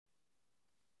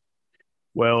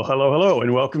Well, hello, hello,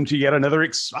 and welcome to yet another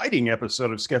exciting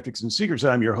episode of Skeptics and Seekers.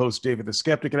 I'm your host, David the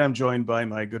Skeptic, and I'm joined by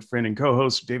my good friend and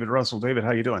co-host, David Russell. David,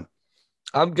 how you doing?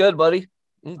 I'm good, buddy.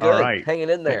 I'm All good. right, Hanging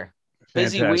in there.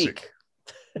 Busy fantastic.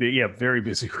 week. Yeah, very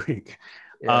busy week.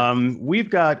 Yeah. We've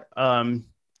got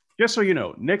just so you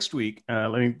know, next week.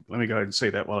 Let me go ahead and say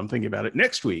that while I'm thinking about it.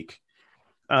 Next week,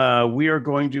 we are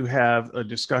going to have a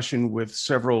discussion with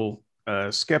several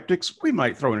skeptics. We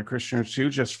might throw in a Christian or two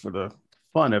just for the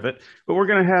fun of it, but we're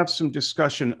going to have some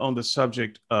discussion on the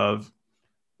subject of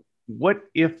what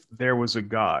if there was a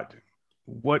God?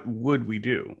 What would we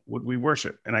do? Would we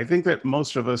worship? And I think that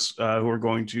most of us who are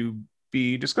going to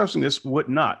be discussing this would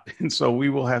not. And so we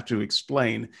will have to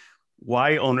explain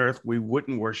why on earth we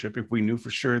wouldn't worship if we knew for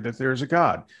sure that there's a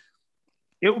God.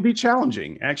 It would be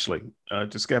challenging, actually,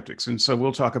 to skeptics. And so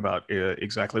we'll talk about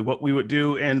exactly what we would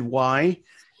do and why.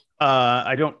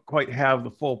 I don't quite have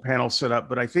the full panel set up,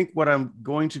 but I think what I'm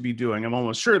going to be doing, I'm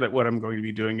almost sure that what I'm going to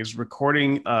be doing is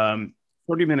recording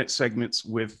 30-minute segments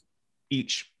with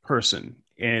each person.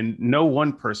 And no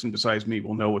one person besides me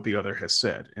will know what the other has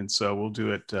said. And so we'll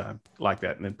do it like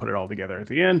that and then put it all together at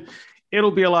the end.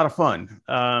 It'll be a lot of fun.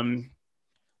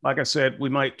 Like I said, we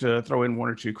might throw in one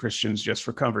or two Christians just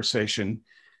for conversation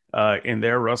in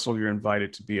there. Russell, you're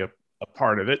invited to be a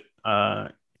part of it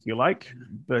if you like.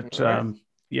 But All right.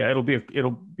 yeah, it'll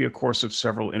be a course of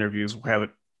several interviews. We'll have it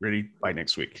ready by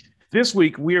next week. This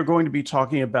week we are going to be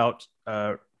talking about,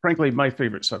 frankly, my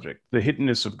favorite subject, the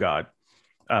hiddenness of God.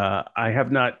 I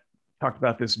have not talked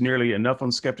about this nearly enough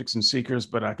on Skeptics and Seekers,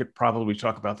 but I could probably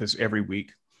talk about this every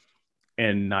week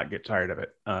and not get tired of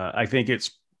it. I think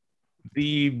it's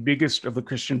the biggest of the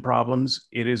Christian problems.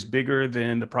 It is bigger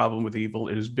than the problem with evil.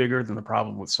 It is bigger than the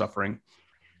problem with suffering.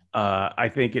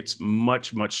 I think it's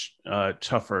much, much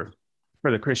tougher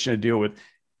for the Christian to deal with.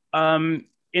 And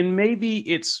maybe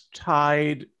it's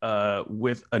tied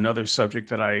with another subject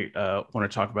that I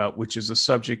want to talk about, which is the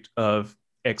subject of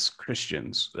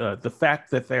ex-Christians. The fact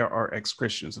that there are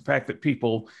ex-Christians, the fact that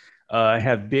people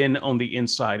have been on the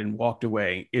inside and walked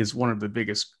away is one of the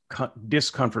biggest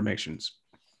disconfirmations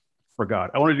for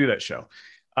God. I want to do that show.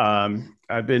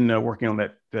 I've been working on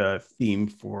that theme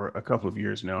for a couple of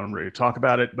years now. I'm ready to talk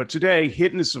about it. But today,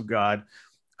 hiddenness of God.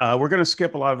 We're going to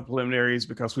skip a lot of the preliminaries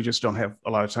because we just don't have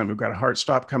a lot of time. We've got a hard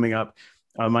stop coming up.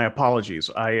 My apologies.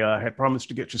 I had promised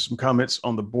to get you some comments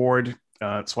on the board.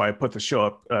 That's why I put the show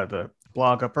up, the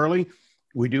blog up early.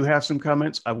 We do have some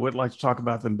comments. I would like to talk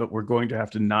about them, but we're going to have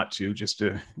to not to just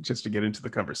to get into the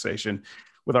conversation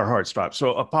with our hard stop.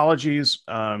 So apologies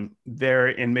there,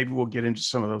 and maybe we'll get into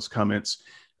some of those comments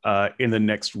in the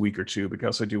next week or two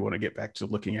because I do want to get back to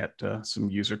looking at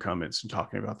some user comments and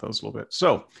talking about those a little bit.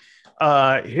 So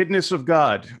hiddenness of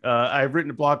God. I've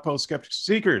written a blog post,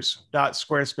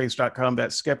 skepticsseekers.squarespace.com.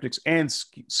 That's skeptics and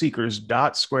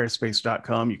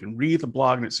seekers.squarespace.com. You can read the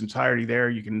blog in its entirety there.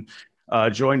 You can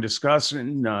join, discuss,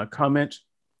 and comment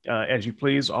as you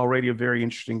please. Already a very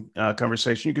interesting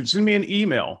conversation. You can send me an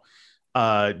email.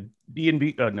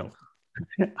 DNB, no,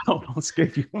 I almost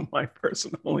gave you my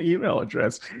personal email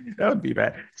address. That would be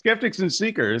bad. Skeptics and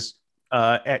Seekers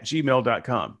at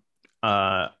gmail.com.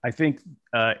 I think,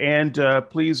 and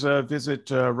please visit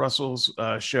Russell's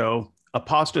show,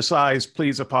 apostatize,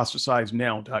 please apostatize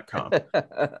now.com.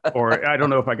 Or I don't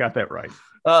know if I got that right.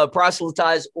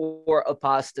 Proselytize or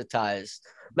apostatize.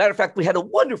 Matter of fact, we had a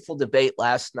wonderful debate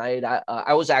last night.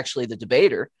 I was actually the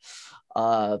debater.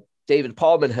 David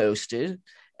Paulman hosted,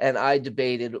 and I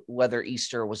debated whether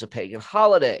Easter was a pagan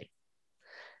holiday.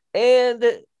 And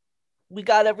we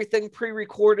got everything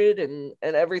pre-recorded and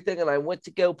everything, and I went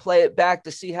to go play it back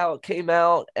to see how it came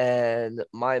out, and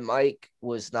my mic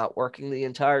was not working the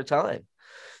entire time.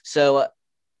 So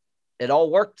it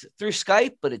all worked through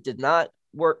Skype, but it did not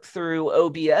work through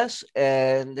OBS,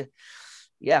 and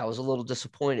yeah, I was a little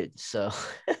disappointed. So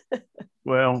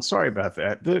well, sorry about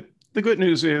that. The good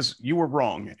news is you were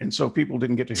wrong, and so people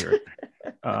didn't get to hear it.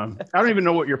 I don't even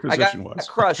know what your position was.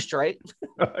 Crushed, right?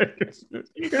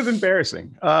 It was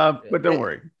embarrassing, but don't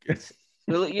worry.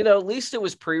 At least it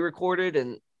was pre-recorded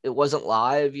and it wasn't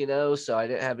live, so I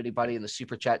didn't have anybody in the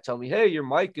super chat tell me, hey, your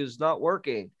mic is not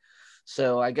working.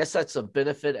 So I guess that's a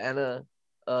benefit and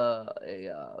a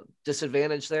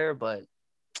disadvantage there, but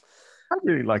I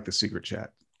really like the secret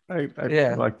chat. I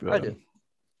like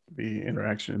the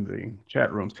interaction in the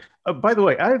chat rooms. By the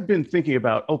way, I've been thinking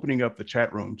about opening up the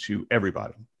chat room to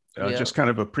everybody, just kind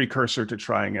of a precursor to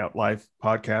trying out live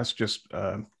podcasts, just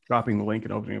dropping the link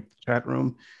and opening up the chat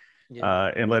room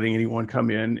and letting anyone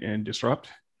come in and disrupt.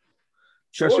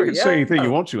 Josh, you Sure, can say yeah. anything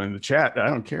you want to in the chat. I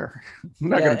don't care. I'm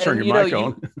not Yeah, going to turn and your mic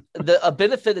on. a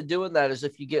benefit of doing that is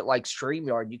if you get like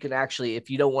StreamYard, you can actually, if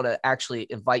you don't want to actually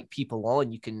invite people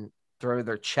on, you can throw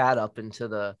their chat up into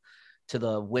the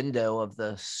window of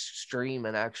the stream,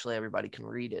 and actually everybody can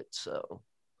read it. So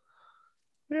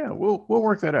Yeah, we'll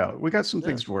work that out. We got some yeah,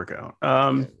 things to work out.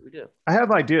 yeah, we do. I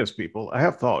have ideas, people. I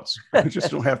have thoughts. I just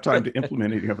don't have time to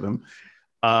implement any of them.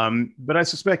 But I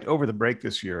suspect over the break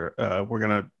this year, we're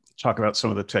going to talk about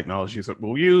some of the technologies that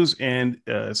we'll use. And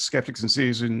Skeptics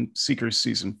and Seekers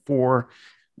season 4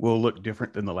 will look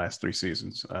different than the last 3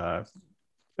 seasons.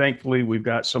 Thankfully, we've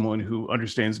got someone who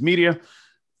understands media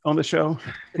on the show.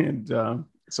 And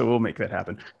so we'll make that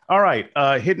happen. All right.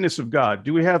 Hiddenness of God.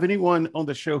 Do we have anyone on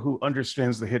the show who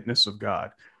understands the hiddenness of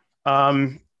God?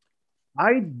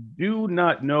 I do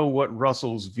not know what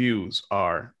Russell's views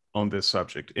are on this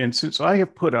subject. And since I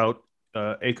have put out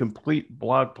a complete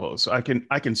blog post, I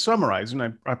can summarize,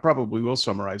 and I probably will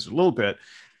summarize it a little bit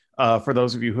for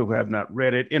those of you who have not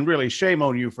read it. And really, shame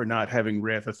on you for not having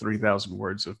read the 3,000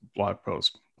 words of blog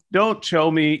post. Don't tell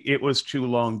me it was too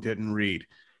long, didn't read.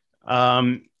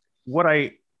 What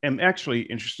I am actually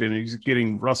interested in is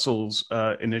getting Russell's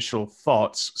initial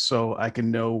thoughts so I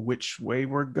can know which way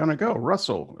we're going to go.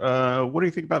 Russell, what do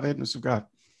you think about the hiddenness of God?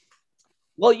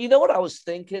 Well, you know what I was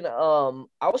thinking?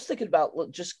 I was thinking about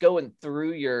just going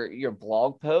through your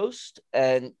blog post,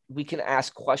 and we can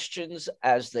ask questions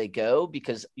as they go,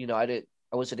 because I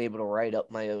wasn't able to write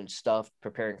up my own stuff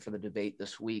preparing for the debate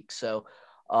this week. So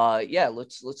yeah,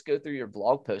 let's go through your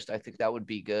blog post. I think that would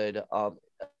be good.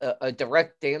 A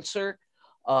direct answer,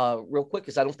 real quick,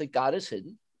 is I don't think God is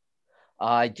hidden.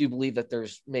 I do believe that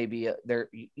there's maybe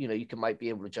might be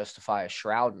able to justify a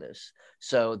shroudness.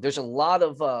 So there's a lot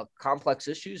of complex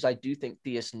issues. I do think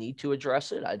theists need to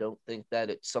address it. I don't think that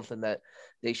it's something that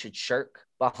they should shirk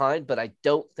behind, but I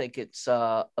don't think it's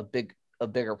a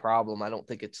bigger problem. I don't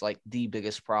think it's like the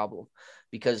biggest problem,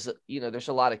 because there's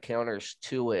a lot of counters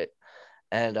to it.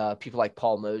 And people like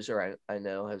Paul Moser, I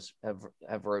know,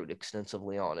 have wrote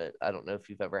extensively on it. I don't know if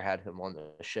you've ever had him on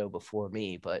the show before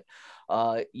me, but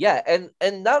yeah,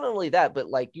 and not only that, but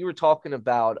like you were talking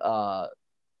about,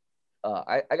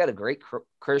 I got a great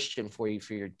Christian for you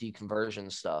for your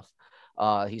deconversion stuff.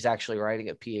 He's actually writing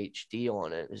a PhD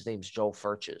on it. His name's Joel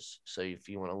Furches. So if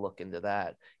you want to look into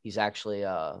that, he's actually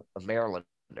a Marylander,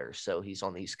 so he's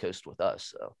on the East Coast with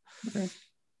us. So. Okay.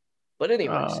 But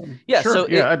anyways, yeah. Sure. So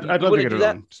yeah, I'd love to get it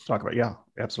on to talk about. Yeah,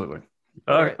 absolutely.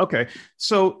 Right. Okay.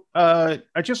 So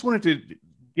I just wanted to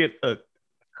get a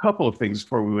couple of things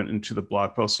before we went into the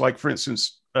blog post. Like, for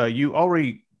instance, you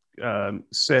already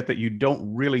said that you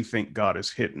don't really think God is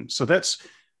hidden. So that's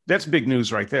big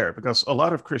news right there, because a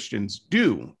lot of Christians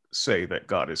do say that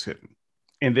God is hidden,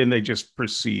 and then they just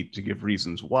proceed to give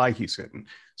reasons why he's hidden.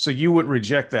 So you would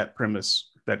reject that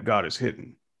premise that God is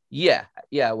hidden? Yeah,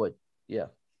 I would. Yeah.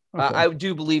 Okay. I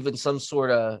do believe in some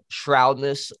sort of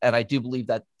shroudness, and I do believe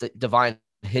that the divine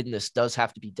hiddenness does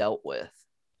have to be dealt with.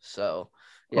 So,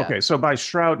 yeah. Okay, so by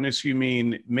shroudness, you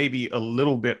mean maybe a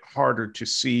little bit harder to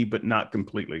see, but not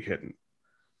completely hidden?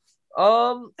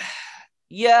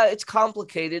 Yeah, it's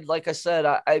complicated. Like I said,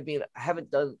 I mean, I haven't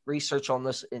done research on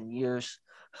this in years.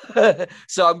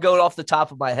 So I'm going off the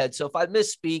top of my head. So if I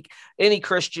misspeak, any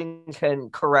Christian can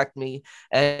correct me.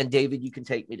 And David, you can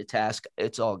take me to task.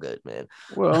 It's all good, man.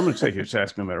 Well, I'm going to take your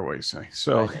task no matter what you say.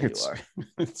 So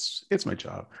it's my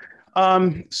job.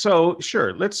 So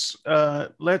sure, let's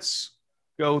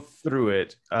go through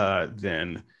it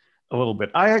then a little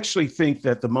bit. I actually think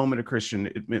that the moment a Christian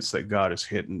admits that God is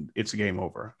hidden, it's game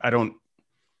over. I don't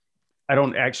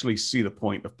actually see the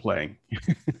point of playing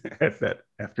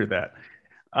after that.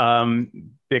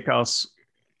 Because,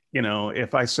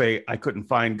 if I say I couldn't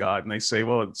find God, and they say,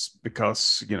 well, it's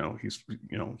because, he's,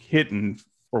 hidden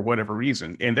for whatever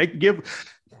reason. And they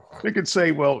could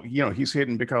say, well, he's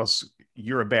hidden because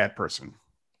you're a bad person.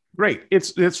 Great.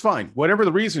 It's fine. Whatever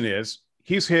the reason is,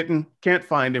 he's hidden, can't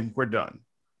find him. We're done.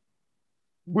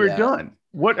 We're done.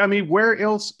 Where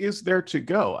else is there to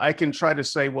go? I can try to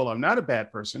say, well, I'm not a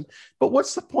bad person, but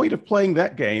what's the point of playing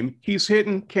that game? He's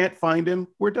hidden, can't find him.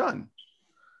 We're done.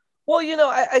 Well,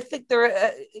 I think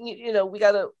we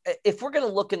got to, if we're going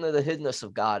to look into the hiddenness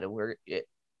of God, and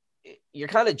you're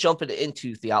kind of jumping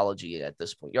into theology at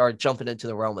this point. You are jumping into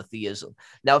the realm of theism.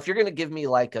 Now, if you're going to give me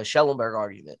like a Schellenberg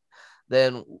argument,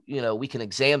 then, we can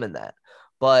examine that.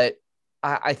 But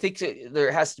I think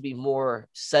there has to be more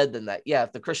said than that. Yeah,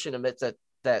 if the Christian admits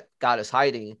that God is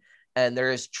hiding, and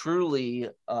there is truly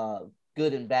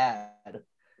good and bad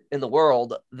in the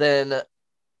world, then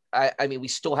I mean, we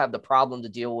still have the problem to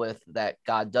deal with that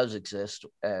God does exist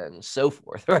and so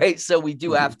forth, right? So we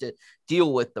do have to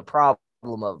deal with the problem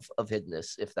of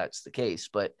hiddenness if that's the case.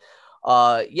 But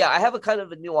yeah, I have a kind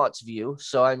of a nuanced view.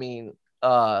 So I mean,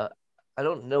 I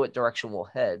don't know what direction we'll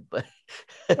head, but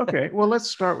Okay, well, let's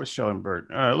start with Schellenberg.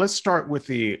 Let's start with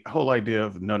the whole idea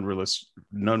of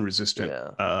non-resistant,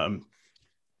 yeah.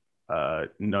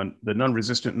 the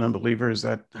non-resistant non-believer. Is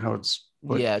that how it's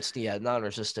put? Yeah, it's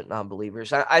non-resistant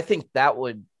non-believers. I think that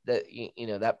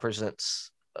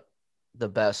presents the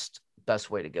best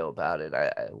way to go about it.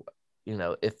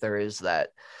 If there is that,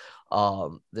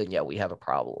 then yeah, we have a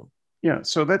problem. Yeah,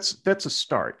 so that's a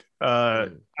start. I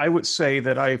would say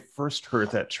that I first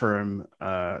heard that term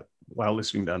while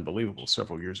listening to Unbelievable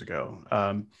several years ago.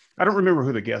 I don't remember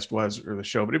who the guest was or the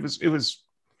show, but it was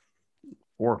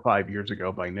 4 or 5 years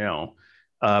ago by now.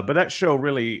 But that show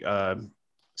really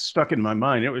stuck in my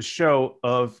mind. It was a show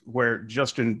of where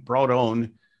Justin brought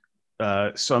on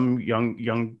some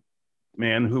young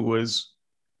man who was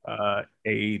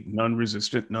a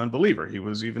non-resistant non-believer. He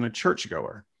was even a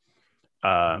churchgoer.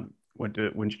 Went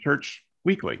to church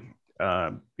weekly.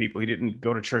 He didn't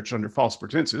go to church under false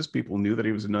pretenses. People knew that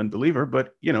he was an unbeliever,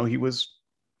 but he was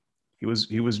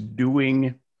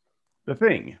doing the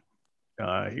thing.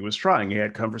 He was trying. He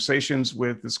had conversations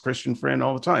with his Christian friend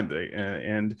all the time.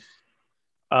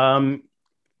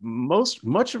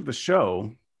 Much of the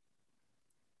show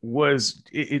was,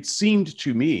 it seemed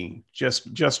to me,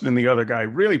 just Justin and the other guy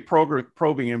really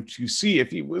probing him to see if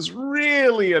he was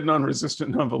really a non-resistant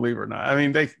non-believer or not. I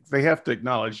mean, they have to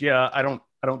acknowledge, yeah, I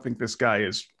don't think this guy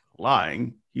is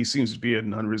lying. He seems to be a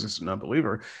non-resistant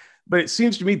non-believer. But it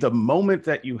seems to me the moment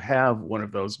that you have one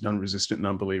of those non-resistant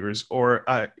non-believers, or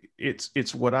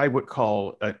it's what I would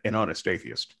call an honest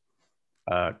atheist.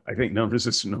 I think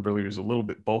non-resistant non-believer is a little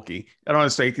bit bulky. An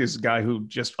honest atheist is a guy who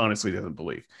just honestly doesn't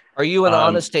believe. Are you an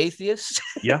honest atheist?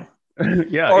 Yeah.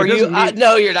 Yeah. Or you?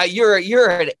 No, you're not. You're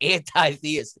an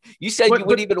anti-theist. You said you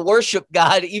wouldn't even worship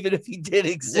God even if he did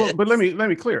exist. Well, but let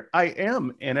me clear. I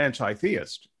am an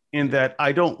anti-theist in that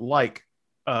I don't like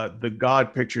the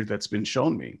God picture that's been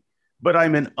shown me. But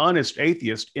I'm an honest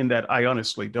atheist in that I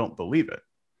honestly don't believe it.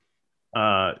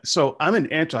 So I'm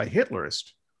an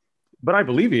anti-Hitlerist, but I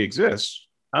believe he exists.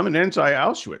 I'm an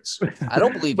anti-Auschwitz. I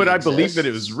don't believe but I believe that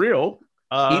it was real.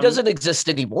 He doesn't exist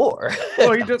anymore.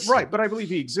 Well, he does, right, but I believe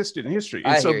he existed in history.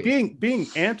 And so being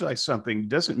anti something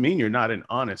doesn't mean you're not an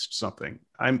honest something.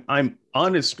 I'm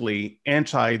honestly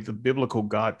anti the biblical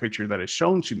God picture that is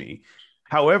shown to me.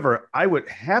 However, I would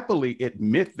happily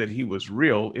admit that he was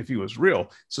real if he was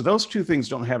real. So those two things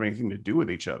don't have anything to do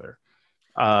with each other.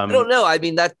 I don't know. I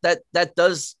mean, that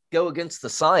does go against the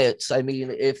science. I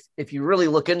mean, if you really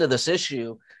look into this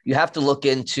issue, you have to look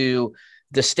into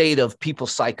the state of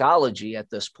people's psychology at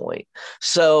this point.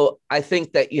 So I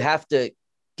think that you have to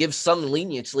give some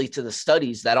leniency to the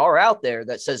studies that are out there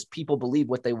that says people believe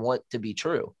what they want to be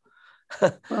true.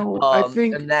 Well, I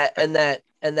think and that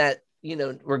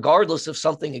regardless if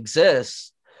something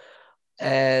exists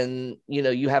and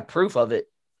you have proof of it,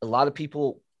 a lot of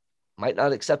people might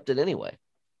not accept it anyway.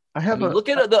 Look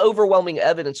at the overwhelming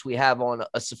evidence we have on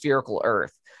a spherical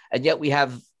Earth, and yet we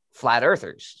have flat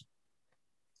earthers.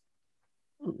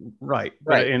 Right.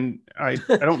 And I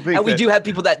don't think and we do have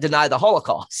people that deny the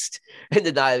Holocaust and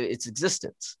deny its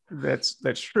existence.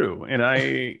 That's true. And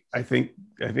I think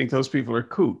those people are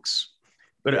kooks.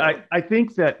 But yeah. I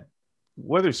think that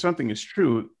whether something is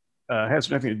true has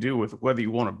nothing to do with whether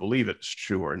you want to believe it's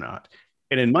true or not.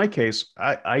 And in my case,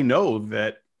 I know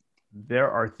that there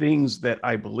are things that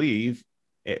I believe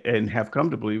and have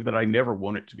come to believe that I never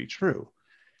want it to be true.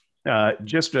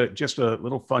 Just a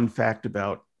little fun fact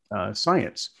about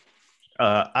science.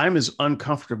 I'm as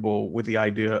uncomfortable with the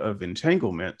idea of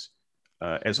entanglement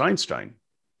as Einstein.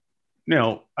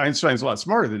 Now, Einstein's a lot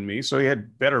smarter than me, so he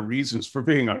had better reasons for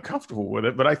being uncomfortable with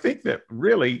it. But I think that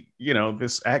really,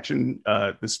 this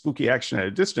spooky action at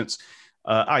a distance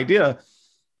idea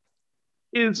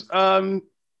is a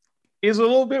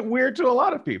little bit weird to a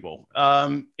lot of people.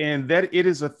 And that it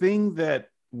is a thing that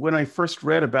when I first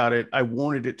read about it, I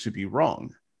wanted it to be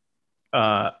wrong.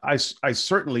 I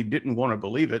certainly didn't want to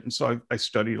believe it. And so I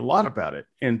studied a lot about it.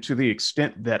 And to the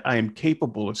extent that I am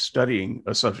capable of studying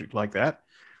a subject like that,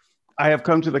 I have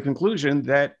come to the conclusion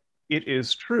that it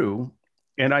is true,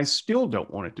 and I still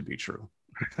don't want it to be true.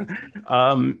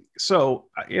 So,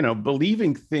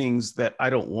 believing things that I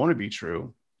don't want to be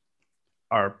true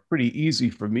are pretty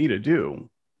easy for me to do.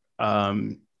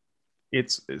 I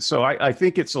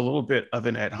think it's a little bit of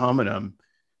an ad hominem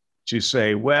to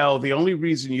say, well, the only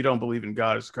reason you don't believe in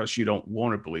God is because you don't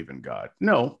want to believe in God.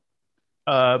 No,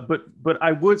 But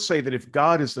I would say that if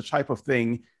God is the type of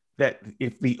thing that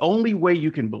if the only way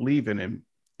you can believe in him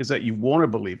is that you want to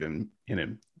believe in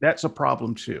him, that's a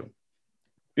problem too.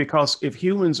 Because if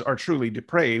humans are truly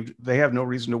depraved, they have no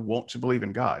reason to want to believe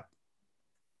in God.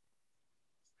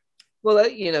 Well,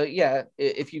 yeah,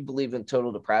 if you believe in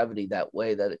total depravity that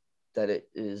way, that it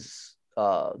is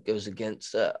goes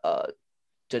against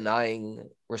denying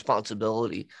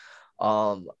responsibility.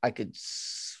 I could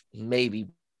maybe,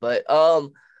 but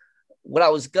what I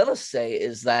was gonna say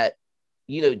is that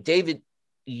David,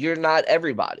 you're not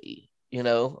everybody,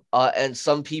 and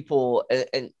some people,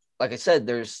 and like I said,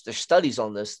 there's studies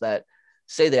on this that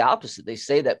say the opposite. They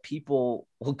say that people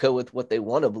will go with what they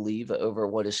want to believe over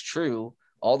what is true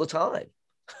all the time.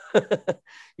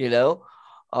 you know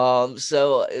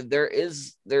so there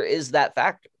is that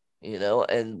factor,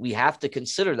 and we have to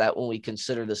consider that when we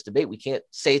consider this debate. We can't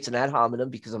say it's an ad hominem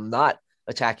because I'm not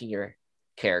attacking your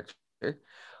character.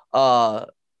 uh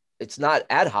it's not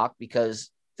ad hoc because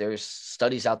there's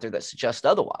studies out there that suggest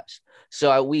otherwise.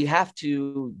 So we have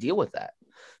to deal with that.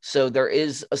 So there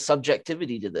is a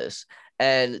subjectivity to this,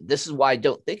 and this is why I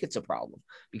don't think it's a problem,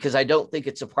 because I don't think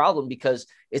it's a problem because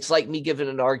it's like me giving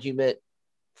an argument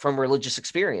from religious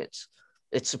experience.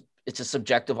 It's a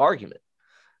subjective argument.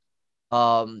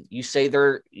 You say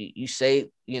God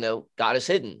is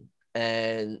hidden,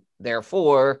 and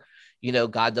therefore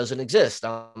God doesn't exist.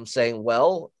 I'm saying,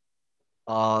 well,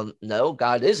 no,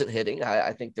 God isn't hidden.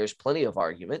 I think there's plenty of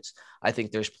arguments. I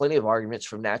think there's plenty of arguments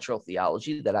from natural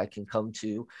theology that I can come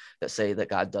to that say that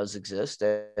God does exist.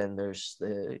 And there's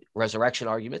the resurrection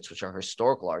arguments, which are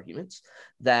historical arguments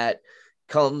that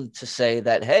come to say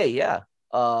that, hey, yeah,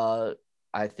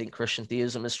 I think Christian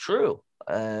theism is true.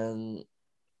 And,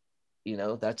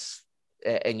 that's,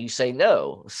 and you say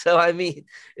no. So, I mean,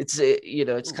 it's kind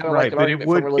of like Right, an but it argument from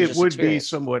would it religious would be experience.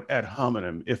 somewhat ad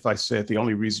hominem if I said the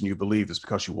only reason you believe is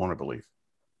because you want to believe.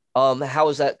 How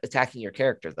is that attacking your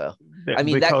character, though? I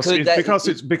mean, that Because could it's that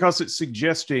because it's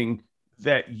suggesting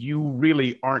that you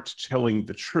really aren't telling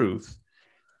the truth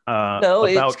no,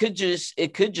 about.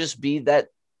 it could just be that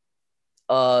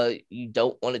you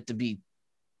don't want it to be.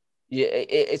 Yeah,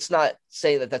 it's not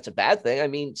saying that that's a bad thing. I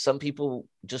mean, some people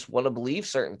just want to believe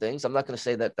certain things. I'm not going to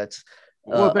say that that's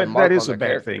Well, a that mark on is a their bad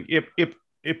character. thing. If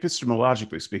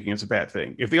epistemologically speaking, it's a bad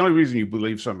thing. If the only reason you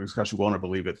believe something is because you want to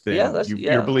believe it, Yeah, then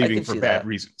you're I believing can for see bad that.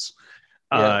 reasons.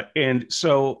 Yeah. And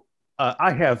so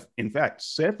I have, in fact,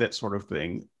 said that sort of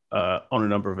thing on a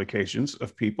number of occasions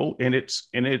of people, and it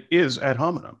is ad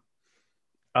hominem.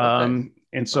 Okay.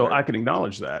 And All so right. I can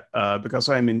acknowledge that because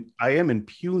I am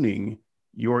impugning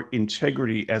your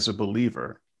integrity as a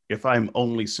believer if I'm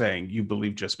only saying you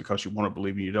believe just because you want to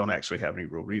believe and you don't actually have any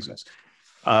real reasons.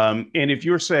 And if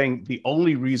you're saying the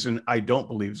only reason I don't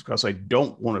believe is because I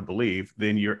don't want to believe,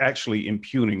 then you're actually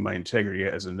impugning my integrity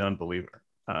as a non-believer.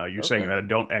 You're saying Okay. that I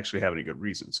don't actually have any good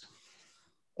reasons.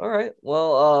 All right.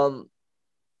 Well,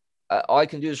 all I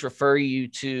can do is refer you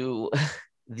to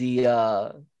the uh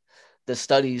the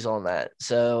studies on that.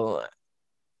 So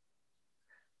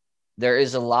there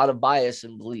is a lot of bias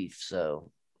in belief.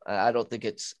 So I don't think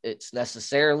it's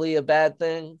necessarily a bad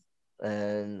thing,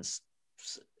 and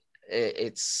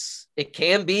it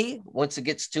can be once it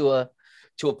gets to a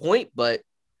point. But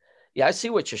yeah, I see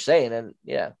what you're saying, and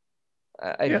yeah,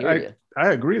 I Yeah, hear you.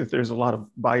 I agree that there's a lot of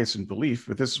bias in belief,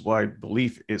 but this is why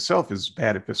belief itself is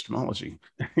bad epistemology.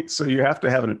 So you have to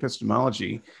have an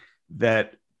epistemology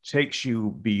that takes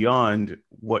you beyond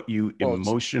what you Well, it's yeah,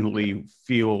 emotionally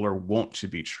feel or want to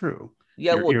be true.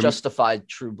 yeah, well, You're justified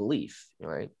true belief,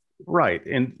 right? right,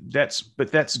 and that's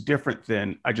different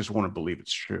than I just want to believe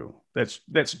it's true.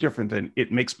 That's different than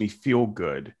it makes me feel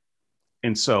good,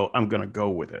 and so I'm going to go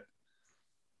with it.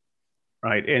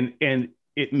 Right, and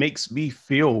it makes me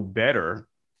feel better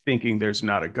thinking there's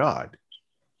not a God.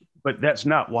 But that's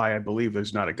not why I believe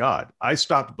there's not a God. I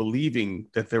stopped believing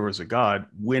that there was a God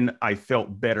when I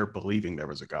felt better believing there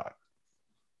was a God.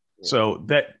 Yeah. So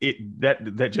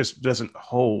that just doesn't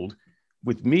hold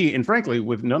with me, and frankly,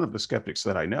 with none of the skeptics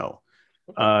that I know,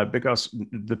 Okay. because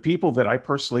the people that I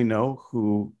personally know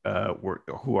who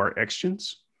are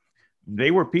Extians, they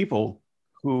were people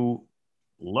who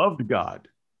loved God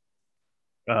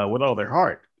with all their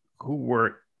heart, who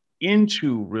were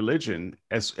into religion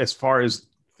as far as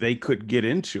they could get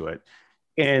into it.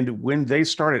 And when they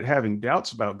started having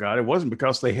doubts about God, it wasn't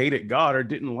because they hated God or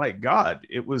didn't like God.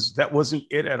 It was that wasn't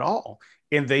it at all.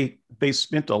 And they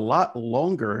spent a lot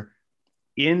longer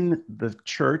in the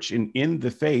church and in the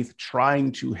faith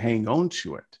trying to hang on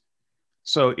to it.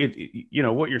 So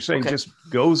what you're saying Okay. just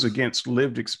goes against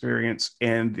lived experience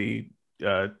and the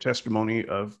testimony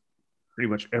of pretty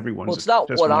much everyone's Well, it's not what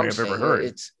testimony I'm I've ever saying.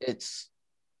 heard.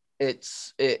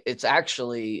 It's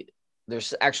actually,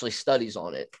 there's actually studies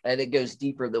on it, and it goes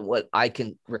deeper than what I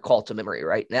can recall to memory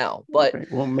right now. But okay.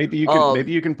 Well, maybe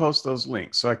you can post those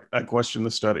links. So I question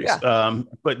the studies. yeah,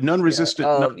 But non-resistant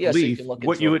yeah, so you non-belief, can look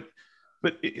what into you it. would,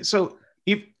 but so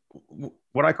if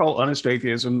what I call honest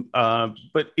atheism,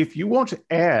 but if you want to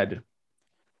add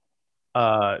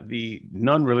the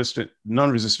non-resistant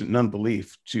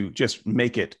non-belief to just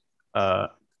make it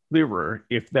clearer,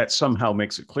 if that somehow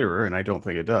makes it clearer, and I don't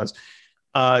think it does,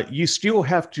 you still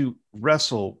have to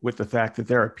wrestle with the fact that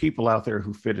there are people out there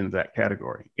who fit into that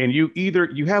category. And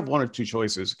you have one of two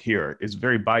choices here. It's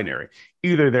very binary.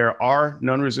 Either there are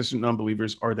non-resistant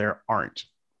non-believers or there aren't.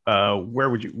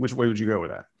 Which way would you go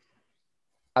with that?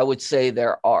 I would say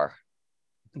there are.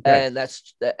 Okay.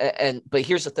 But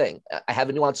here's the thing. I have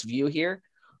a nuanced view here.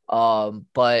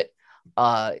 But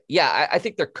yeah, I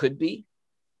think there could be.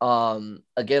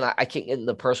 Again, I can't get in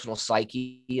the personal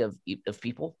psyche of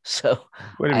people. So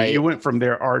Wait a minute. You went from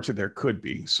there are to there could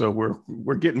be. So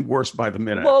we're getting worse by the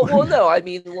minute. Well, no, I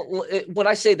mean, when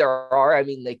I say there are, I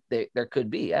mean, there could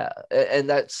be, yeah. And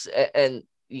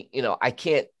I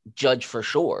can't judge for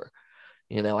sure.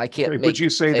 I can't make. Would you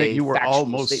say that you were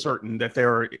almost statement. certain that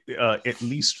there are at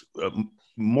least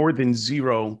more than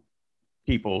zero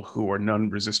people who are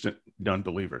non-resistant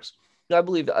non-believers? I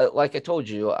believe, like I told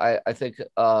you, I think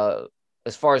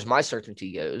as far as my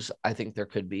certainty goes, I think there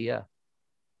could be, yeah.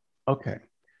 Okay.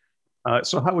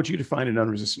 So how would you define a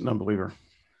non-resistant non-believer?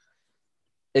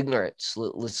 Ignorance.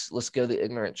 Let's go the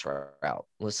ignorance route.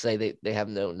 Let's say they have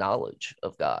no knowledge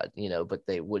of God, but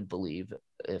they would believe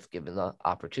if given the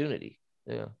opportunity.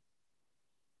 Yeah.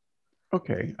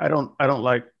 Okay. I don't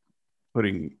like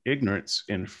putting ignorance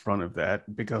in front of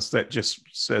that because that just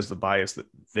says the bias that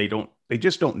they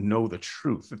just don't know the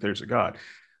truth that there's a God.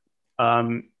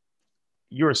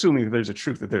 You're assuming that there's a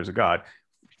truth that there's a God.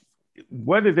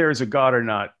 Whether there is a God or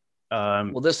not.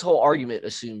 Well, this whole argument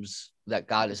assumes that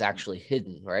God is actually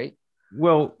hidden, right?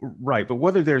 Well, right. But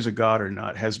whether there's a God or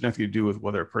not has nothing to do with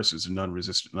whether a person is a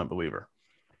non-resistant non-believer.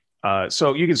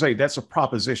 So you can say that's a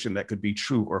proposition that could be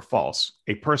true or false.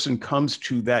 A person comes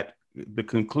to the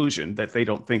conclusion that they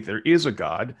don't think there is a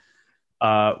God,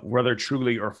 whether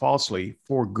truly or falsely,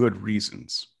 for good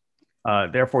reasons.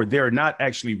 Therefore, they're not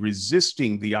actually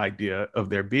resisting the idea of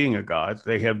there being a God.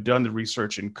 They have done the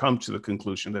research and come to the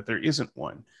conclusion that there isn't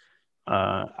one.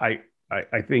 I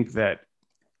think that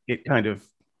it kind of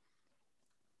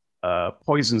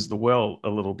poisons the well a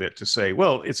little bit to say,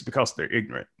 well, it's because they're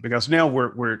ignorant. Because now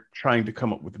we're trying to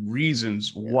come up with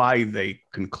reasons why they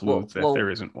conclude that there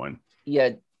isn't one.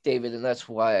 Yeah, David, and that's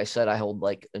why I said I hold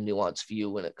like a nuanced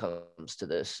view when it comes to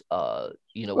this. Well,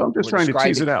 I'm just trying to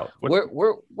tease it out.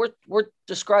 We're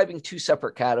describing two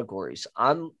separate categories.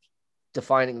 I'm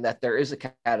defining that there is a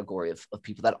category of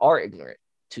people that are ignorant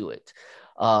to it.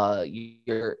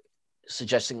 You're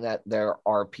suggesting that there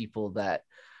are people that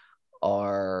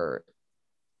are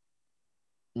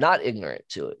not ignorant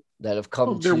to it, that have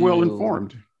come they're well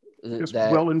informed. Just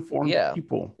well-informed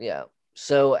people. Yeah.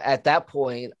 So at that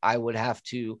point, I would have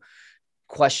to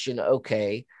question,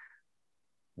 okay,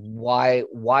 what's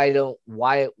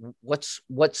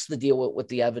the deal with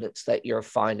the evidence that you're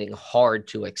finding hard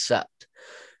to accept?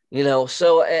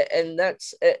 So and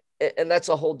that's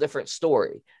a whole different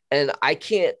story. And I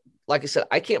can't, like I said,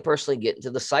 I can't personally get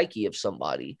into the psyche of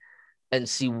somebody and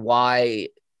see why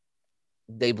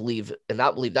they believe and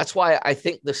not believe. That's why I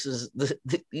think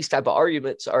these type of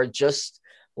arguments are just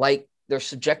like they're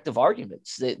subjective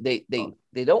arguments. They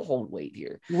don't hold weight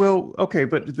here. Well, okay,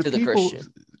 but the people,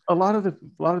 Christian. a lot of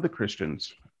the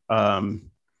Christians,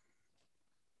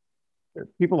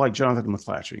 people like Jonathan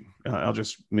McClatchy. I'll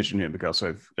just mention him because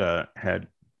I've had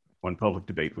one public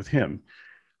debate with him.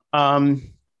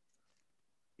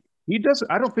 He does.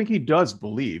 I don't think he does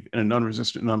believe in a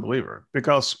non-resistant non-believer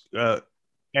because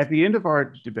at the end of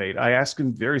our debate, I asked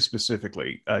him very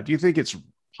specifically, do you think it's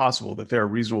possible that there are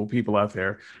reasonable people out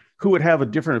there who would have a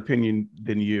different opinion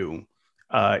than you?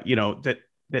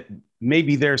 That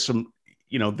maybe there's some,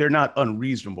 they're not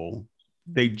unreasonable.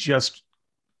 They just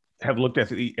have looked at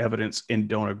the evidence and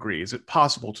don't agree. Is it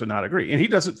possible to not agree? And he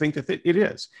doesn't think that it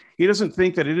is. He doesn't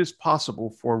think that it is possible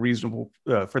for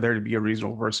there to be a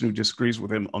reasonable person who disagrees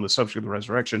with him on the subject of the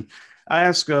resurrection. I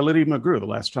asked Lydia McGrew the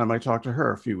last time I talked to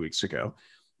her a few weeks ago,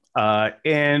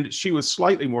 and she was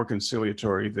slightly more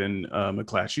conciliatory than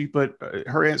McClatchy, but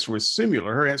her answer was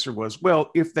similar. Her answer was,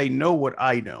 well, if they know what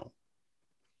I know,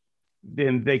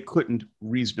 then they couldn't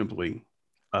reasonably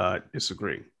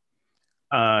disagree.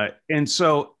 And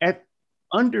so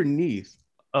underneath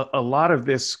a lot of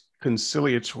this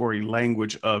conciliatory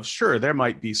language of, sure, there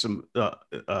might be some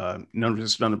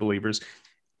non-resistant unbelievers,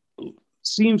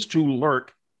 seems to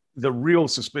lurk the real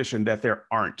suspicion that there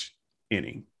aren't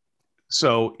any.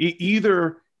 So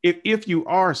either if you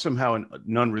are somehow a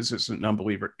non-resistant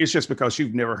unbeliever, it's just because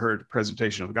you've never heard a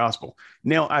presentation of the gospel.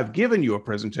 Now, I've given you a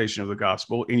presentation of the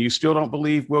gospel and you still don't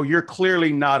believe, well, you're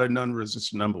clearly not a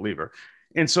non-resistant unbeliever.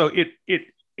 And so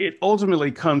it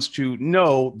ultimately comes to,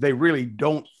 no, they really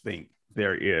don't think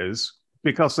there is,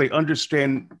 because they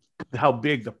understand how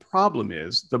big the problem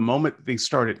is the moment they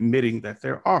start admitting that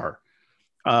there are.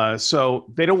 So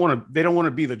they don't want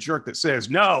to be the jerk that says,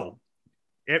 no,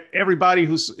 everybody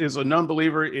who is a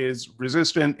non-believer is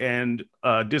resistant and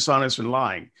dishonest and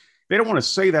lying. They don't want to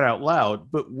say that out loud,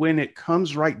 but when it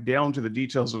comes right down to the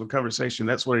details of the conversation,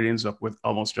 that's what it ends up with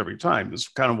almost every time. That's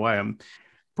kind of why I'm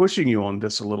pushing you on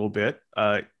this a little bit.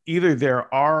 Either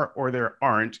there are or there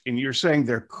aren't, and you're saying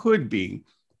there could be,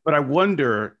 but I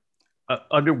wonder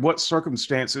under what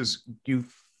circumstances you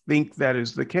think that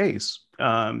is the case,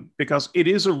 because it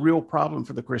is a real problem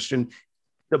for the Christian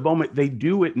the moment they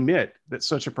do admit that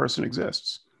such a person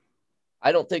exists.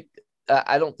 I don't think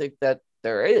that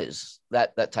there is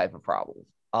that type of problem.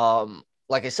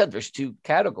 Like I said, there's two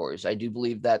categories. I do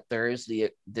believe that there is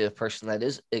the person that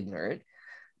is ignorant,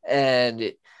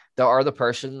 and there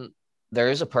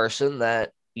is a person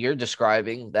that you're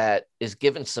describing that is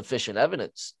given sufficient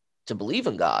evidence to believe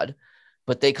in God,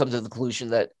 but they come to the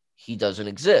conclusion that he doesn't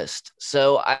exist.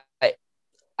 So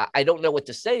I don't know what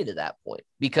to say to that point,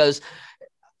 because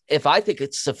if I think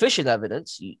it's sufficient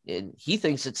evidence and he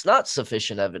thinks it's not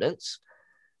sufficient evidence,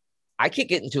 I can't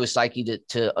get into a psyche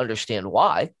to understand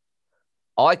why.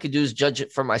 All I could do is judge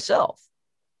it for myself.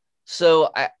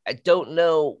 So I don't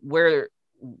know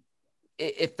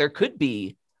if there could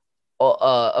be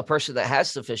a person that has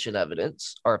sufficient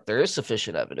evidence, or if there is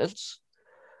sufficient evidence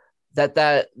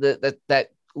that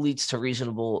leads to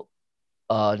reasonable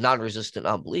non-resistant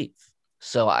unbelief.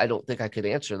 So I don't think I could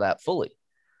answer that fully.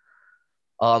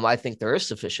 I think there is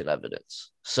sufficient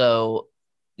evidence. So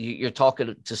you're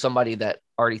talking to somebody that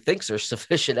already thinks there's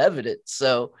sufficient evidence.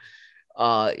 So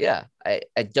I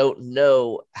don't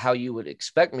know how you would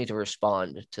expect me to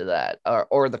respond to that,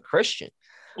 or the Christian.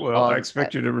 Well, I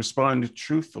expect you to respond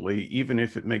truthfully, even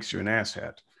if it makes you an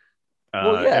asshat.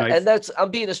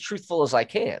 I'm being as truthful as I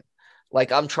can.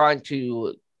 Like, I'm trying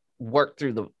to work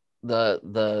through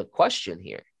the question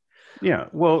here. Yeah,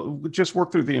 well, just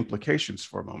work through the implications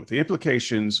for a moment. The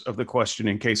implications of the question,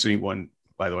 in case anyone,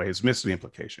 by the way, has missed the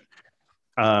implication.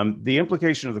 The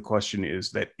implication of the question is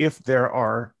that if there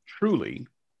are truly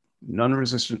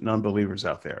non-resistant non-believers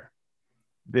out there,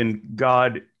 then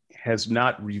God has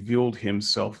not revealed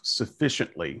himself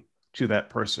sufficiently to that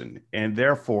person. And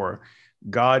therefore,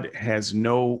 God has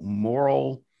no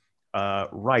moral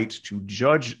right to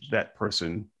judge that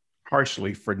person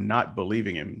harshly for not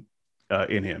believing in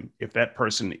him. If that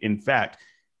person, in fact,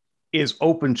 is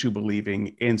open to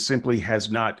believing and simply has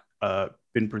not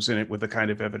been presented with the kind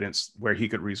of evidence where he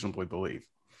could reasonably believe.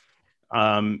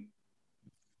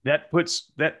 That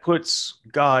puts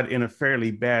God in a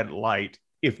fairly bad light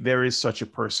if there is such a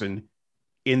person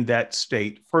in that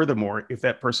state. Furthermore, if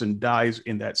that person dies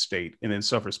in that state and then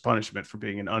suffers punishment for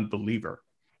being an unbeliever.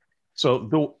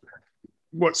 So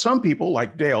what some people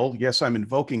like Dale, yes, I'm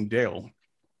invoking Dale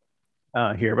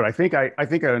here, but I think I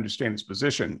understand his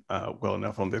position well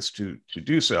enough on this to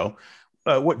do so.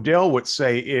 What Dale would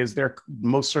say is there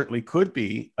most certainly could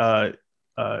be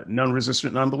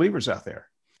non-resistant non-believers out there,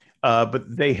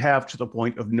 but they have to the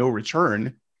point of no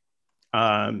return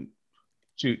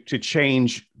to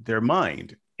change their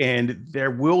mind. And there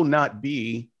will not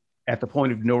be, at the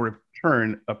point of no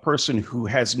return, a person who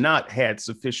has not had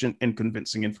sufficient and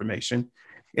convincing information.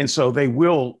 And so they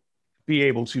will be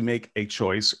able to make a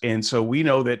choice. And so we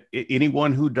know that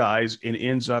anyone who dies and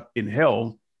ends up in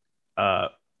hell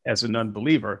as a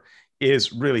non-believer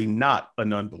is really not a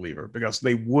non-believer, because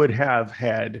they would have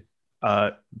had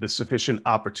the sufficient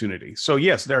opportunity. So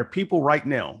yes, there are people right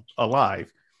now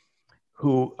alive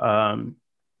who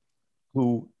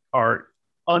are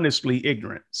honestly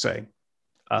ignorant, say,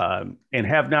 and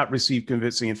have not received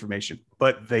convincing information,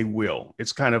 but they will.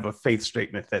 It's kind of a faith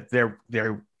statement that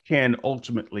there can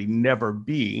ultimately never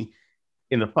be,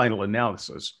 in the final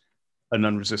analysis, a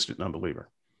non-resistant non-believer.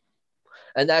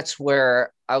 And that's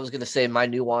where I was going to say my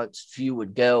nuanced view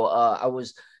would go. I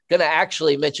was going to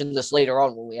actually mention this later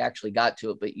on when we actually got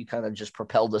to it, but you kind of just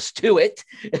propelled us to it.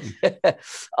 There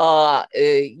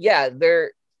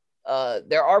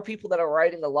are people that are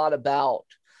writing a lot about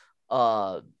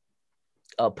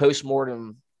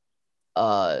postmortem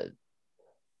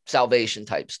salvation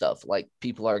type stuff. Like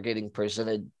people are getting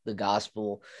presented the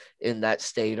gospel in that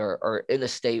state, or in a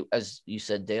state, as you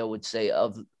said, Dale would say,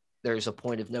 of there's a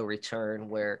point of no return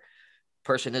where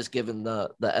person has given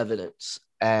the evidence,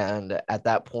 and at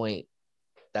that point,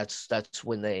 that's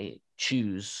when they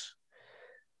choose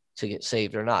to get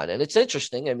saved or not. And it's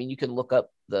interesting. I mean, you can look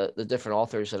up the different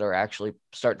authors that are actually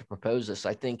starting to propose this.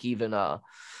 I think even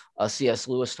C.S.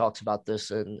 Lewis talks about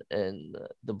this in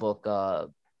the book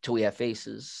Till We Have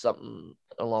Faces, something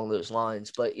along those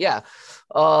lines. But yeah,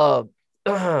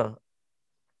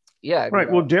 yeah.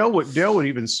 Right. Well, Dale would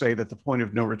even say that the point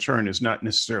of no return is not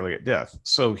necessarily at death.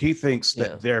 So he thinks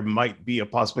that there might be a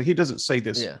possibility. He doesn't say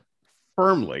this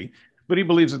firmly, but he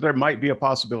believes that there might be a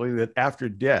possibility that after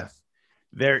death,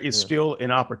 there is still an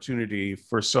opportunity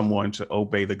for someone to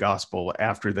obey the gospel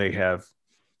after they have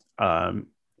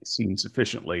seen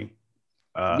sufficiently.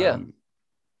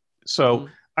 So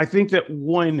I think that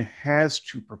one has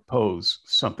to propose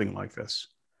something like this.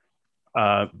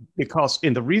 Because,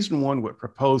 and the reason one would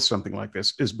propose something like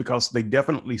this is because they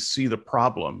definitely see the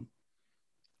problem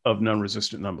of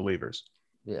non-resistant non-believers.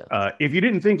 If you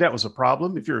didn't think that was a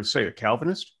problem, if you're, say, a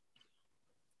Calvinist,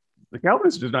 the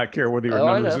Calvinist does not care whether you're a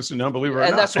non-resistant non-believer or not.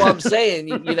 And that's what I'm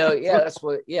saying. That's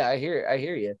what. Yeah, I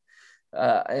hear you,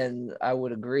 and I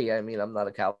would agree. I mean, I'm not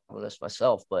a Calvinist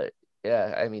myself, but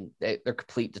yeah, I mean, they're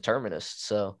complete determinists.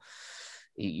 So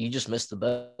you just missed the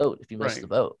boat if you missed the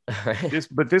boat.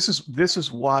 But this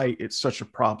is why it's such a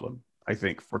problem, I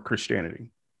think, for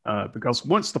Christianity, because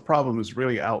once the problem is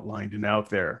really outlined and out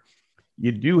there,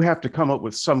 you do have to come up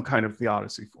with some kind of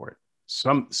theodicy for it,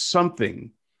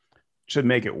 something to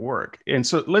make it work. And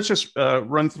so let's just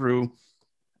run through.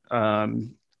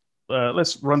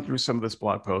 Let's run through some of this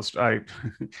blog post. I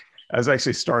was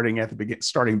actually starting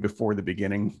before the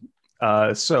beginning.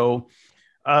 So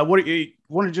what do you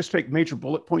want to just take major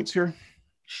bullet points here?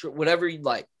 Sure, whatever you'd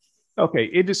like. Okay,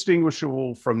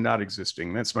 indistinguishable from not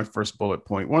existing. That's my first bullet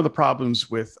point. One of the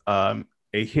problems with a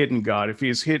hidden God, if he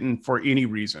is hidden for any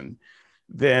reason,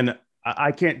 then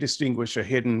I can't distinguish a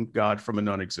hidden God from a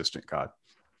non-existent God.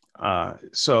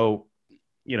 So,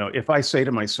 if I say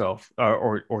to myself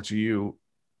or to you,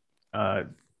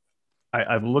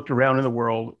 I've looked around in the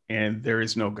world and there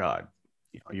is no God,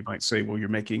 you might say, well, you're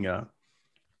making a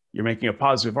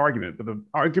positive argument, but the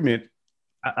argument,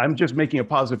 I'm just making a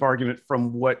positive argument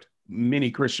from what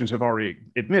many Christians have already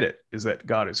admitted, is that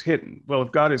God is hidden. Well,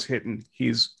 if God is hidden,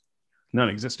 he's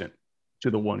non-existent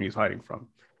to the one he's hiding from.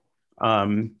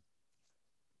 A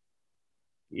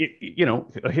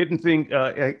hidden thing.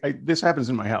 This happens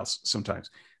in my house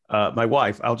sometimes. My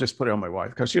wife, I'll just put it on my wife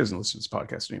because she doesn't listen to this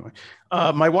podcast anyway.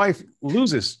 My wife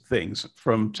loses things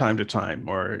from time to time,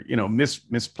 or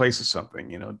misplaces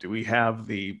something. Do we have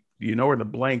do you know where the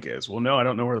blank is? Well, no, I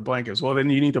don't know where the blank is. Well, then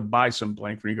you need to buy some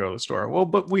blank when you go to the store. Well,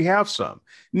 but we have some.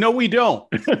 No, we don't,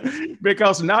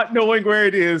 because not knowing where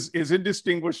it is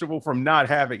indistinguishable from not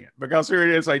having it. Because here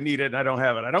it is, I need it, and I don't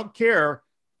have it. I don't care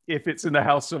if it's in the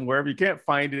house somewhere. If you can't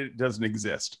find it, it doesn't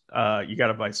exist. You got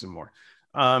to buy some more.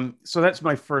 So that's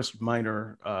my first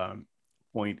minor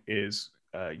point is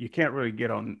you can't really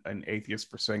get on an atheist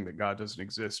for saying that God doesn't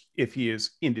exist if he is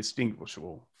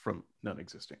indistinguishable from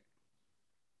non-existing.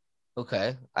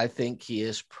 Okay. I think he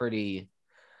is pretty...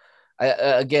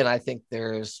 I think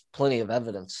there's plenty of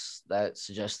evidence that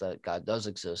suggests that God does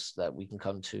exist, that we can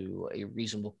come to a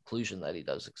reasonable conclusion that he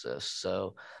does exist.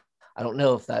 So I don't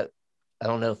know if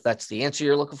that's the answer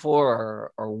you're looking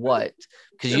for or what,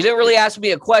 because you didn't really ask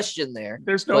me a question there.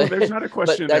 There's not a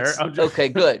question there. Okay,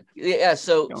 good. Yeah.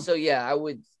 So yeah,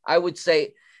 I would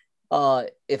say,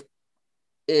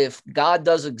 if God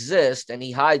does exist and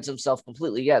he hides himself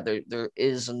completely, yeah, there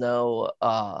is no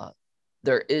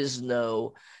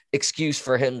excuse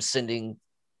for him sending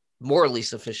morally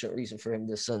sufficient reason for him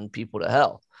to send people to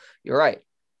hell. You're right.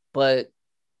 But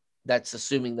that's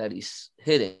assuming that he's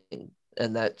hidden.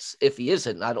 And that's if he is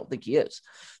hidden. I don't think he is.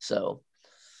 So,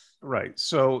 right.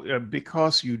 So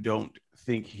because you don't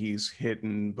think he's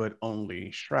hidden, but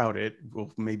only shrouded,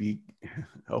 we'll maybe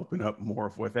open up more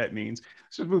of what that means.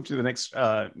 So let's move to the next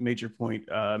major point.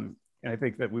 And I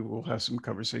think that we will have some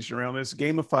conversation around this,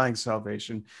 gamifying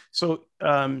salvation. So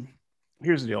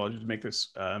here's the deal. I'll just make this,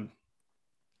 I'll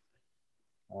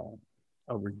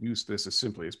reduce this as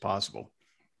simply as possible.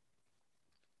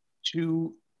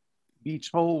 To be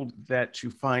told that to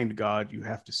find God, you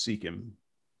have to seek him,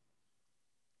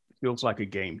 feels like a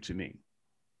game to me.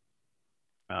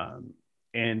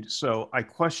 And so I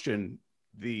question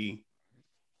the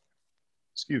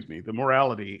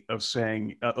morality of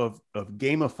saying, of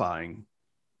gamifying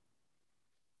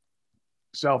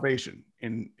salvation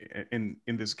in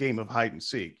this game of hide and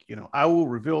seek. You know, I will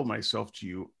reveal myself to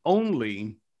you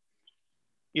only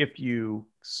if you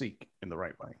seek in the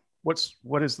right way.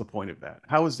 What is the point of that?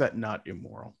 How is that not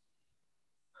immoral?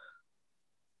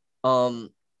 Um,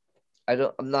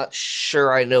 I'm not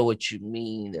sure I know what you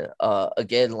mean.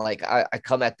 Again, like I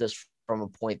come at this from a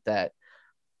point that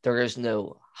there is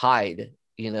no hide.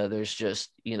 There's just,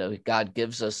 God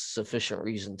gives us sufficient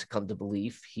reason to come to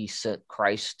belief. He sent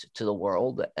Christ to the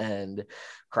world, and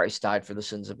Christ died for the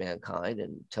sins of mankind,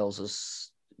 and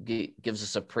gives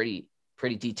us a pretty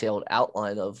detailed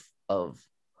outline of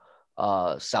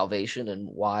salvation and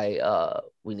why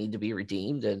we need to be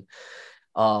redeemed. And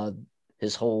uh,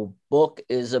 his whole book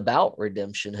is about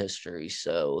redemption history.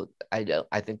 So I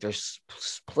think there's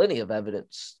plenty of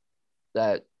evidence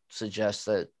that suggests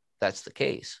that that's the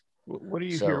case. What do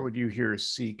you hear So when you hear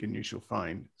seek and you shall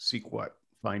find? Seek what?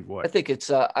 Find I what? think it's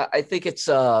I think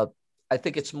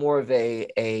it's more of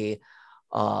a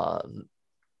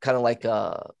kind of like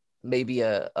maybe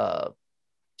a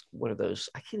what are those?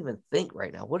 I can't even think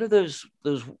right now. What are those,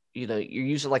 you're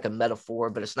using like a metaphor,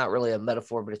 but it's not really a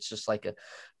metaphor, but it's just like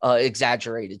a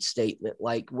exaggerated statement.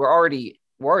 Like we're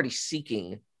already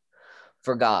seeking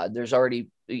for God. There's already,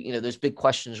 those big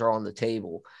questions are on the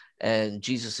table. And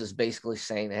Jesus is basically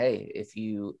saying, hey, if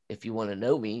you want to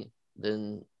know me,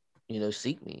 then,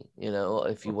 seek me.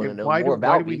 If you Okay, want to know more why do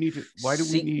about we me, need to why do we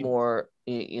seek need more,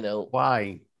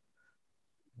 why?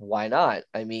 why not?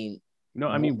 I mean, No,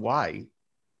 I mean why?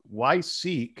 Why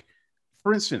seek?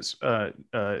 For instance,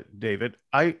 David,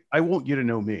 I want you to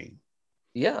know me.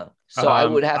 yeah. So I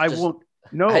would have I to, won't.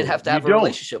 I'd No, have to you have a don't.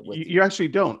 relationship with You you. actually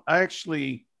don't. I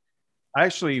actually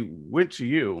went to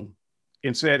you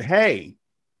and said, "Hey,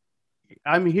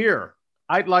 I'm here.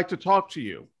 I'd like to talk to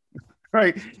you."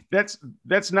 Right? That's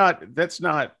not that's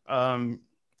how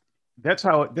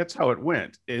it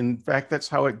went. In fact, that's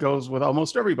how it goes with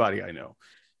almost everybody I know.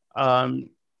 Um,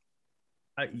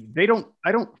 I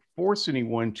don't force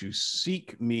anyone to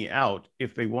seek me out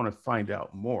if they want to find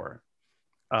out more.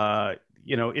 Uh,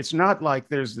 it's not like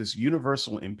there's this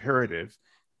universal imperative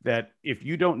that if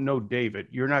you don't know David,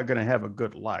 you're not going to have a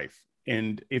good life.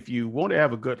 And if you want to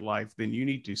have a good life, then you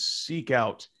need to seek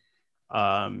out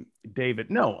David.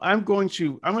 No, I'm going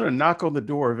to knock on the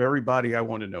door of everybody I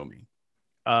want to know me,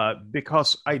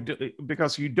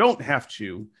 because you don't have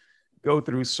to go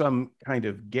through some kind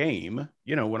of game.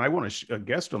 When I want a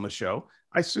guest on the show,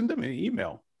 I send them an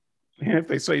email, and if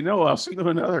they say no, I'll send them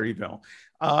another email.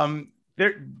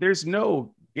 There's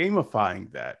no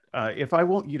gamifying that. If I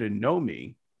want you to know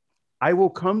me, I will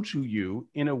come to you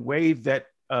in a way that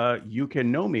you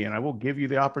can know me, and I will give you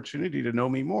the opportunity to know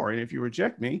me more. And if you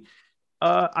reject me,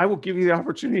 I will give you the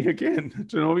opportunity again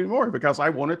to know me more because I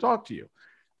want to talk to you.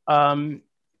 Um,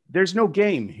 there's no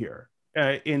game here.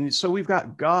 And so we've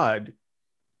got God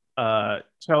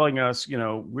telling us,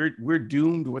 we're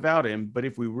doomed without him. But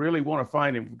if we really want to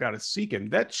find him, we've got to seek him.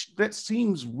 That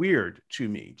seems weird to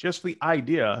me. Just the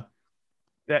idea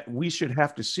that we should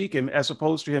have to seek him, as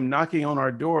opposed to him knocking on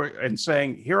our door and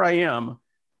saying, "Here I am.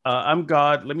 I'm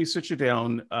God. Let me sit you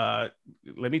down.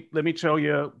 Let me tell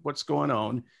you what's going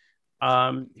on."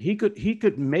 He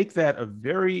could make that a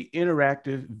very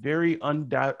interactive, very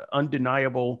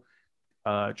undeniable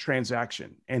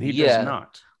transaction, and he does Yeah.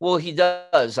 not. Well, he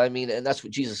does. I mean, and that's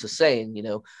what Jesus is saying,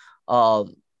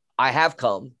 Um, I have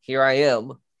come, here I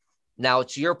am. Now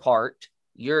it's your part.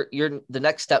 You're the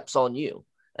next step's on you.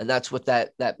 And that's what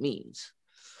that means.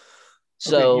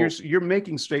 Okay, So you're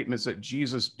making statements that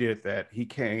Jesus did that. He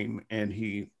came and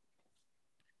he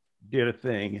did a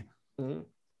thing. mhm.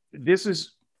 This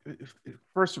is,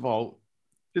 first of all,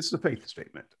 this is a faith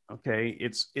statement. Okay,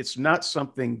 it's not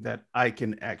something that I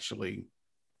can actually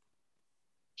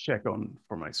check on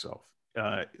for myself.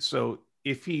 So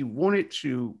if he wanted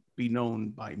to be known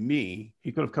by me,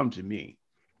 he could have come to me.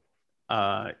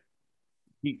 Uh,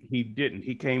 he didn't.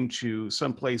 He came to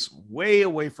some place way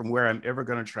away from where I'm ever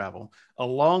going to travel, a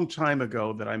long time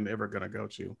ago that I'm ever going to go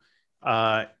to.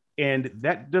 Uh, and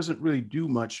that doesn't really do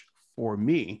much for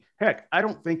me. Heck, I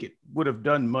don't think it would have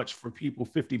done much for people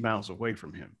 50 miles away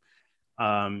from him,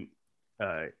 um,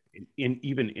 uh,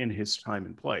 even in his time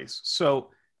and place.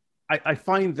 So I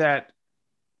find that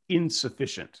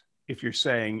insufficient if you're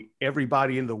saying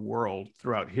everybody in the world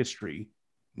throughout history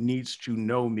needs to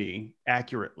know me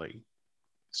accurately.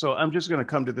 So I'm just going to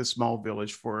come to this small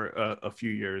village for a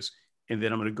few years, and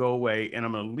then I'm going to go away, and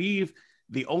I'm going to leave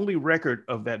the only record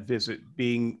of that visit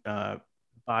being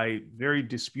by very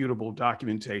disputable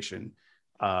documentation.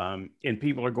 And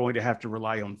people are going to have to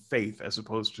rely on faith as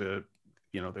opposed to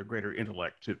their greater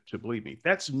intellect to believe me.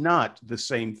 That's not the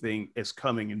same thing as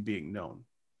coming and being known.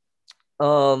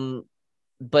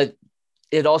 But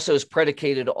it also is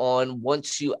predicated on,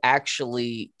 once you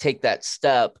actually take that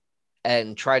step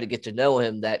and try to get to know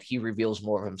him, that he reveals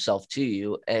more of himself to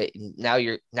you. Now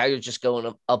you're just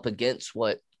going up against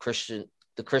what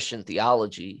the Christian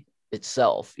theology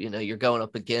itself. You're going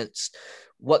up against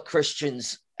what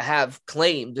Christians have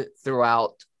claimed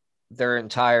throughout their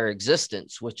entire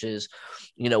existence, which is,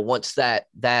 once that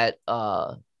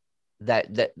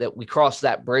we cross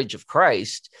that bridge of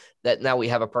Christ, that now we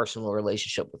have a personal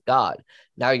relationship with God.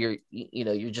 Now you're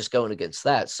just going against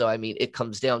that. So, I mean, it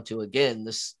comes down to, again,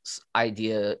 this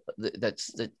idea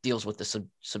that deals with the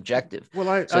subjective. Well,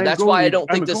 that's why I don't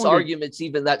think this argument's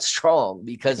even that strong,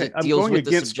 because it deals with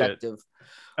the subjective.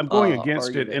 I'm going against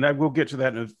argument. It, and I will get to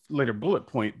that in a later bullet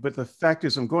point. But the fact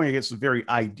is, I'm going against the very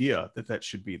idea that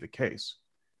should be the case,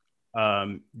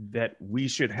 that we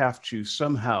should have to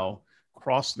somehow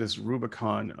cross this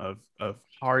Rubicon of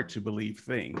hard to believe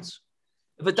things.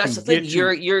 But that's the thing.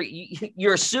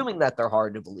 You're assuming that they're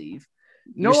hard to believe.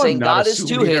 No, you're saying I'm not God is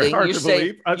too hidden. You're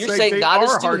saying God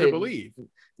is too hidden. Believe.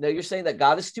 No, you're saying that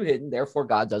God is too hidden, therefore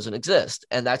God doesn't exist,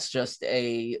 and that's just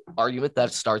a argument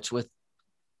that starts with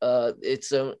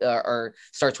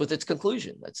starts with its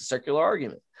conclusion. That's a circular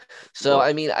argument. So, well,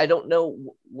 I mean, I don't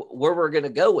know where we're going to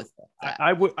go with that.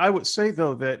 I would say,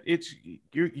 though, that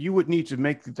you would need to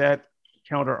make that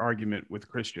counter argument with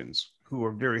Christians who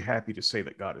are very happy to say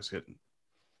that God is hidden.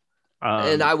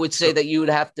 And I would say that you would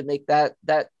have to make that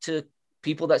to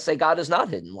people that say God is not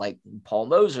hidden, like Paul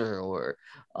Moser or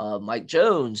Mike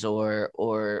Jones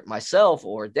or myself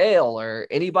or Dale or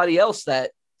anybody else that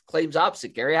claims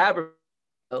opposite, Gary Habermas.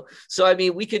 So, I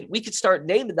mean, we could start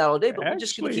naming that all day, but we're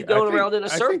just going to keep going around in a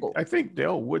circle. I think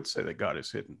Dale would say that God is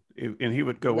hidden, and he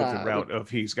would go with the route of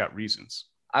he's got reasons.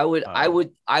 I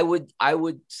would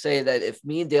say that if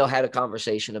me and Dale had a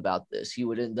conversation about this, he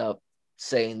would end up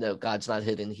saying that God's not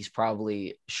hidden. He's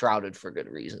probably shrouded for good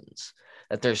reasons,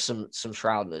 that there's some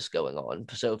shroudness going on.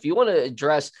 So if you want to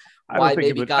address why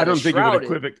maybe God is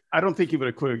shrouded. I don't think he would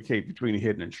equivocate between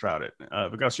hidden and shrouded,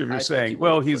 because if you're saying,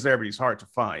 well, he's there, but he's hard to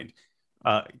find.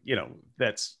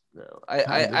 That's no.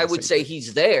 I would say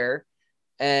he's there,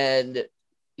 and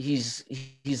he's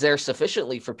there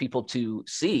sufficiently for people to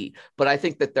see. But I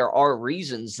think that there are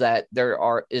reasons that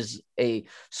is a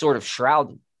sort of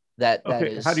shroud that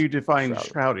is. How do you define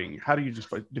shrouding? How do you just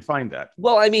define that?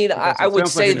 Well, I mean, I would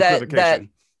say that.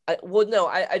 Well, no,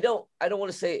 I don't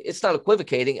want to say it's not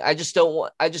equivocating. I just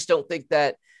don't think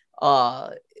that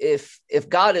if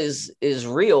God is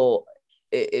real,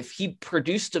 if he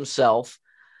produced himself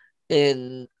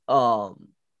in a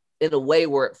way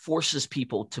where it forces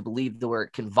people to believe, where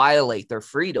it can violate their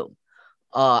freedom,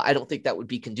 I don't think that would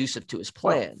be conducive to his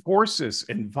plan. Well, forces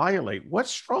and violate. What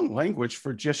strong language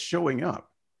for just showing up.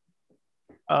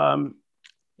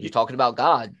 You're talking about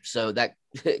God, so that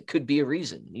could be a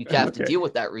reason. You have to deal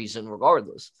with that reason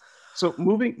regardless. So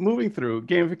moving through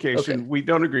gamification, we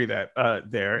don't agree that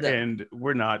there, No. and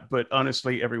we're not. But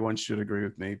honestly, everyone should agree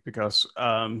with me because,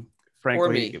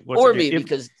 frankly,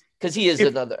 because he is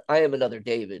another. I am another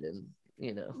David, and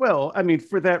Well, I mean,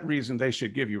 for that reason, they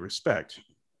should give you respect.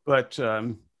 But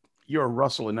you're a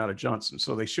Russell and not a Johnson,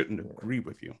 so they shouldn't agree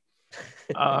with you.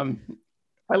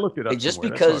 I looked it up. Just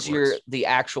because you're the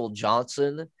actual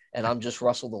Johnson and I'm just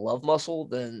Russell the Love Muscle,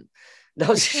 then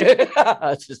no shit.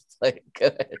 Just like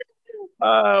good.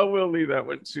 We'll leave that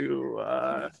one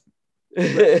to.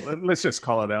 Let's just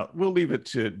call it out. We'll leave it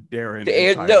to Darren.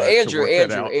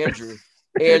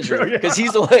 Andrew, because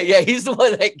he's the one. Yeah, he's the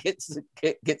one that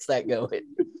gets that going.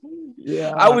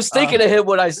 Yeah, I was thinking of him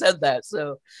when I said that.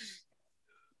 So,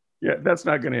 yeah, that's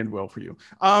not going to end well for you.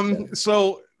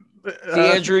 So,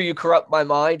 Andrew, you corrupt my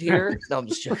mind here. No, I'm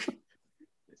just joking.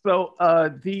 So,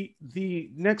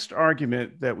 the next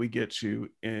argument that we get to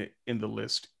in the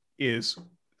list is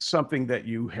something that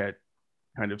you had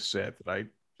kind of said that I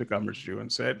took umbrage to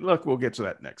and said, look, we'll get to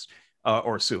that next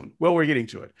or soon. Well, we're getting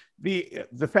to it.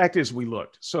 The fact is we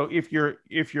looked. So if your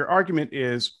argument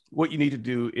is what you need to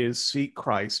do is seek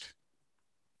Christ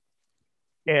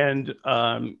and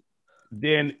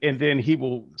then he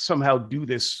will somehow do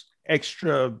this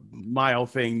extra mile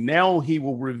thing. Now he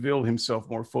will reveal himself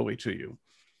more fully to you.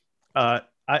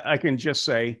 I can just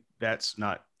say that's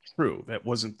not true. That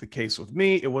wasn't the case with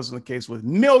me. It wasn't the case with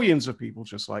millions of people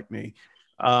just like me.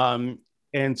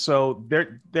 And so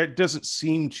that doesn't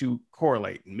seem to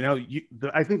correlate. Now,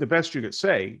 I think the best you could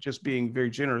say, just being very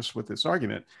generous with this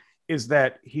argument, is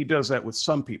that he does that with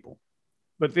some people,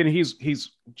 but then he's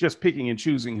just picking and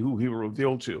choosing who he will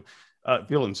reveal to.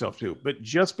 reveal himself to. But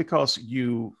just because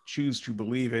you choose to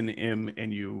believe in him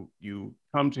and you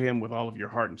come to him with all of your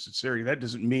heart and sincerity, that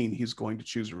doesn't mean he's going to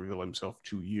choose to reveal himself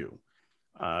to you.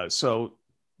 So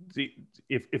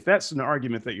if that's an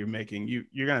argument that you're making,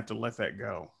 you're gonna have to let that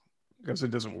go because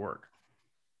it doesn't work.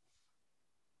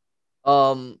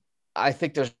 I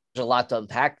think there's a lot to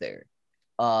unpack there.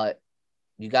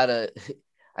 You gotta.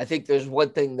 I think there's one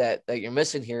thing that you're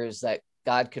missing here is that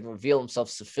God can reveal himself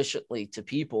sufficiently to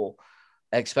people,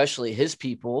 especially his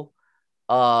people,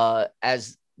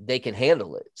 as they can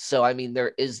handle it. So, I mean,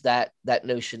 there is that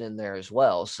notion in there as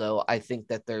well. So I think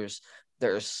that there's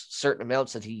certain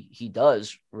amounts that he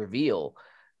does reveal,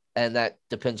 and that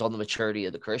depends on the maturity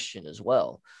of the Christian as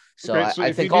well. So Okay, so I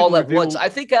if you think didn't all at reveal, once, I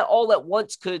think that all at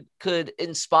once could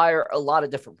inspire a lot of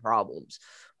different problems.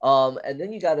 And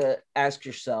then you got to ask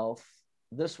yourself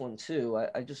this one too.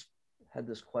 I just had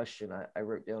this question I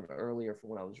wrote down earlier from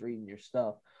when I was reading your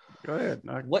stuff. go ahead.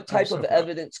 What type of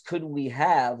evidence could we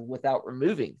have without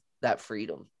removing that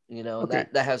freedom? You know, and Okay.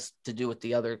 that has to do with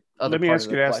the other Let me part ask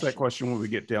of you the to ask question. that question when we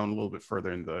get down a little bit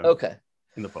further in the Okay.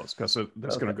 in the post, because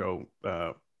that's Okay. going to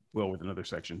go well with another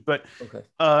section. But Okay.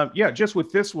 yeah, just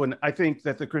with this one, I think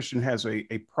that the Christian has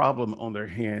a problem on their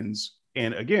hands,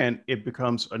 and again, it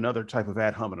becomes another type of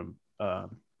ad hominem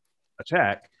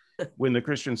attack when the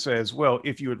Christian says, well,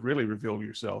 if you had really revealed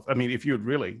yourself, I mean, if you had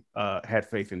really had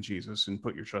faith in Jesus and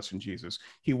put your trust in Jesus,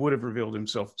 he would have revealed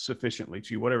himself sufficiently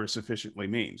to you, whatever sufficiently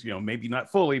means, you know, maybe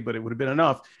not fully, but it would have been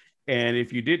enough. And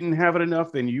if you didn't have it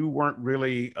enough, then you weren't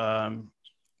really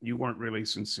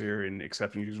sincere in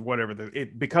accepting Jesus, whatever.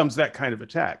 It becomes that kind of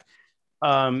attack.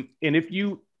 And if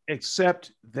you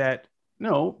accept that,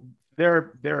 no,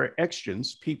 there are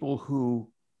extions, people who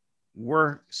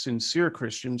were sincere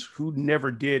Christians who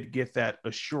never did get that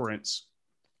assurance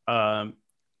of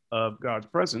God's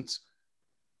presence,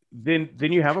 then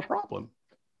you have a problem.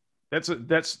 That's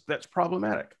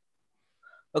problematic.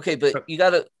 Okay, but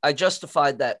I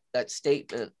justified that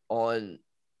statement on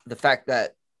the fact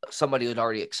that somebody had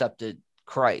already accepted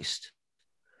Christ.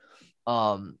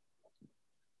 I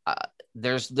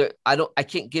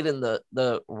can't get in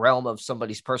the realm of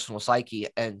somebody's personal psyche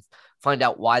and find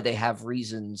out why they have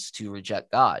reasons to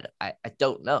reject God. I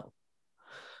don't know.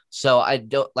 So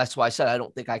that's why I said I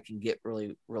don't think I can get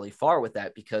really, really far with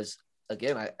that, because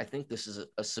again, I think this is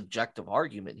a subjective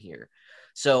argument here.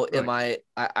 So right.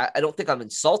 I don't think I'm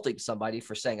insulting somebody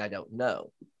for saying I don't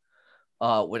know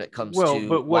when it comes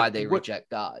to why they reject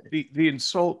God. The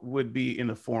insult would be in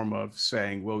the form of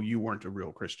saying, well, you weren't a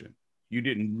real Christian. You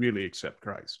didn't really accept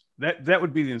Christ. That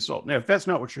would be the insult. Now, if that's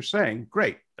not what you're saying,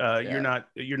 great. You're not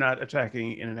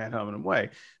attacking in an ad hominem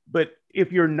way. But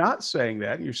if you're not saying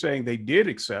that, and you're saying they did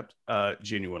accept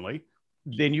genuinely,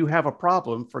 then you have a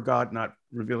problem for God not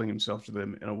revealing himself to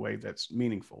them in a way that's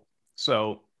meaningful.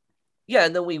 So, yeah,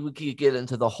 and then we could get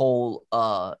into the whole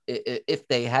if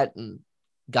they hadn't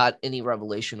got any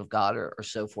revelation of God or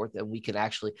so forth, and we can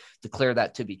actually declare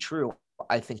that to be true,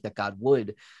 I think that God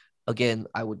would. Again,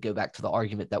 I would go back to the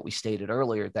argument that we stated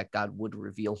earlier, that God would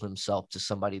reveal himself to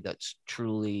somebody that's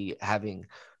truly having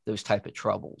those type of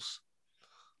troubles.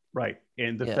 Right.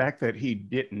 And the fact that he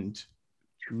didn't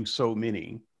to so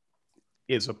many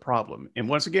is a problem. And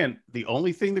once again, the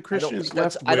only thing the Christian is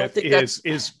left with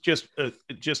is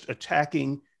just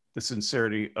attacking the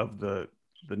sincerity of the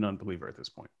non-believer at this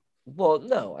point. Well,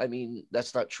 no, I mean,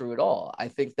 that's not true at all. I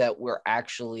think that we're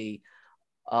actually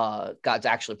God's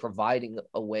actually providing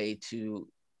a way to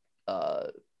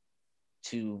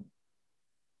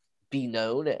be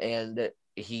known, and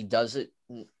he does it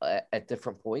at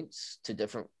different points to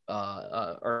different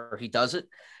or he does it,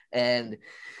 and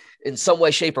in some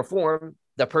way, shape, or form,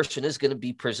 the person is going to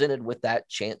be presented with that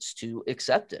chance to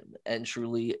accept him and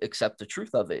truly accept the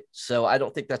truth of it. So I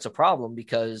don't think that's a problem,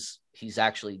 because he's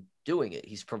actually doing it.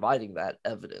 He's providing that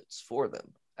evidence for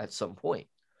them at some point.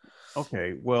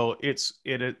 Okay, well, it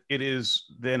is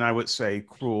then, I would say,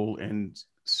 cruel and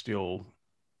still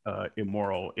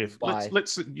immoral. If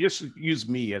let's just use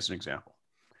me as an example.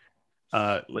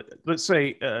 Let's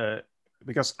say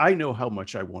because I know how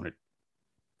much I wanted.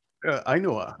 I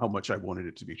know how much I wanted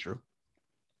it to be true.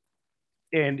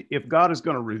 And if God is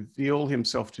going to reveal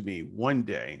himself to me one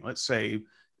day, let's say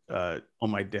on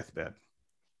my deathbed,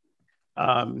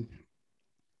 how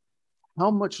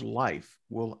much life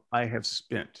will I have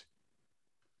spent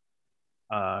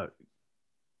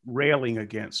railing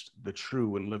against the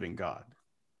true and living God?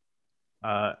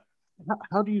 How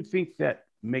do you think that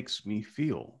makes me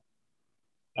feel?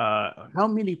 How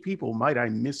many people might I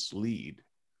mislead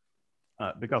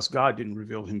because God didn't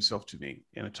reveal himself to me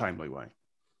in a timely way?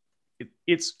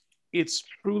 It's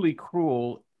truly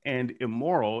cruel and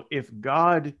immoral if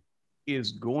God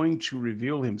is going to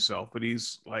reveal himself, but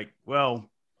he's like, well,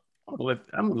 I'm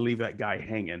going to leave that guy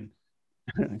hanging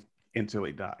until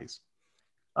he dies.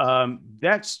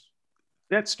 That's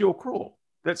still cruel.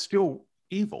 That's still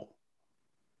evil.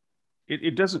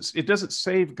 It doesn't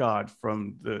save God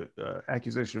from the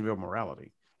accusation of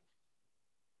immorality.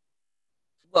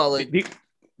 Well,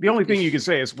 the only thing you can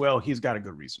say is, well, he's got a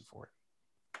good reason for it.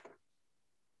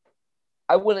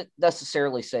 I wouldn't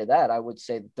necessarily say that. I would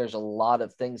say that there's a lot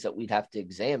of things that we'd have to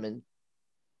examine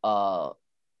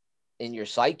in your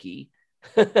psyche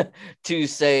to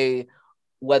say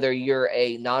whether you're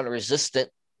a non-resistant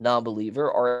non-believer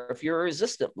or if you're a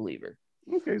resistant believer.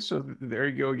 Okay, so there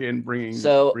you go again, bringing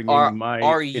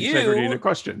my integrity into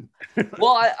question.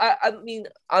 Well, I mean,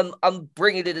 I'm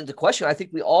bringing it into question. I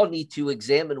think we all need to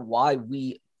examine why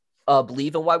we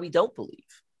believe and why we don't believe.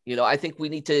 You know, I think we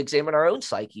need to examine our own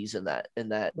psyches in that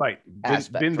right.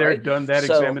 aspect. Been there, done that.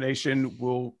 Examination.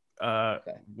 We'll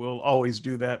always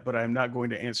do that, but I'm not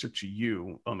going to answer to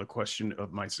you on the question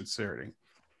of my sincerity.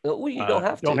 Well, you don't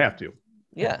have to. Don't have to.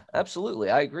 Yeah, absolutely.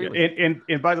 I agree with you.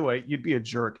 And by the way, you'd be a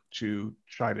jerk to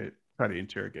try to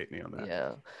interrogate me on that.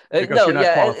 Yeah. Because you're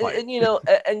not qualified. And you know,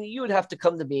 and you would have to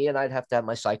come to me and I'd have to have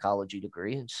my psychology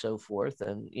degree and so forth.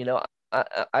 And, you know,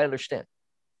 I understand.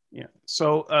 Yeah.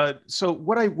 So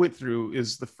what I went through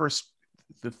is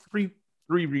the three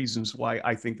reasons why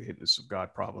I think the hiddenness of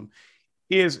God problem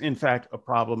is in fact a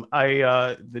problem.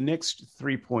 The next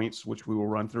 3 points, which we will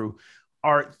run through,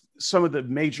 are some of the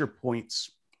major points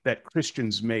that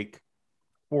Christians make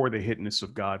for the hiddenness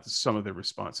of God, some of the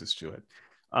responses to it.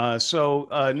 So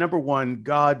number one,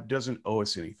 God doesn't owe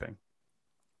us anything.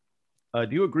 Do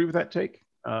you agree with that take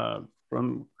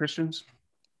from Christians?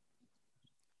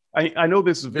 I know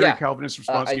this is a very Calvinist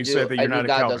response. You said that you're not a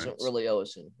Calvinist. God doesn't really owe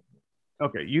us anything.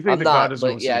 Okay, you think God doesn't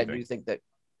owe us anything? I do think that.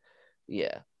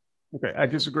 Yeah. Okay, I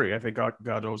disagree. I think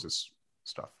God owes us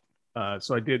stuff.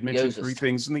 So I did mention 3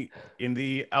 things in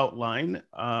the outline.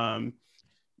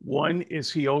 One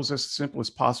is he owes us the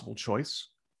simplest possible choice.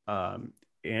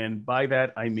 And by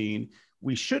that, I mean,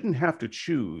 we shouldn't have to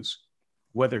choose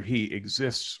whether he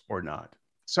exists or not.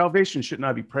 Salvation should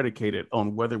not be predicated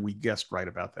on whether we guessed right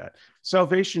about that.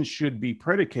 Salvation should be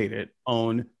predicated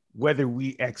on whether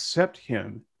we accept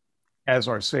him as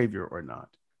our Savior or not.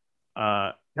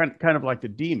 Kind of like the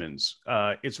demons.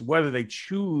 It's whether they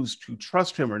choose to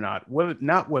trust him or not,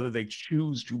 not whether they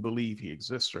choose to believe he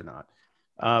exists or not.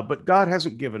 But God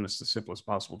hasn't given us the simplest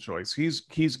possible choice.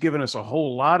 He's given us a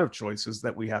whole lot of choices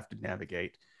that we have to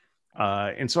navigate.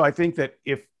 And so I think that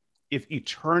if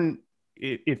eternity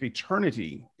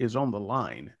is on the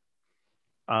line,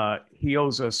 he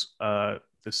owes us the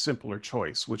simpler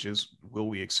choice, which is, will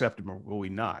we accept him or will we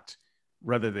not,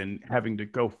 rather than having to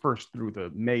go first through the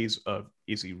maze of,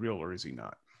 is he real or is he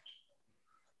not?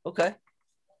 Okay.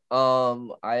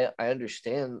 I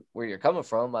understand where you're coming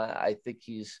from. I think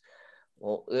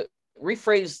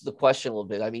rephrase the question a little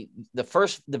bit. I mean, the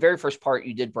very first part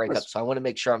you did break up, so I want to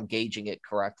make sure I'm gauging it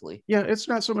correctly. Yeah, it's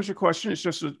not so much a question. It's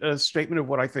just a statement of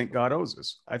what I think God owes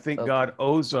us. I think God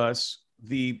owes us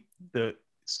the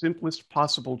simplest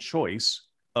possible choice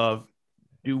of,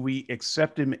 do we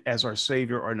accept him as our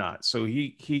Savior or not? So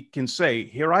he can say,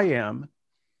 here I am.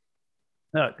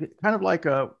 Kind of like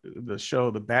the show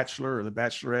The Bachelor or The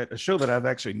Bachelorette, a show that I've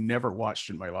actually never watched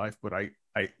in my life, but I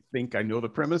think I know the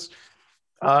premise.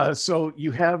 So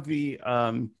you have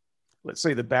let's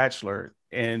say The Bachelor,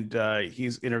 and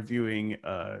he's interviewing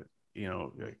 10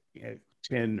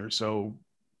 or so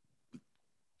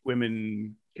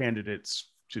women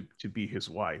candidates to be his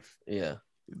wife. Yeah.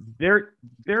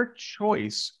 Their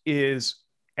choice is,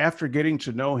 after getting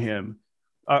to know him,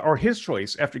 or his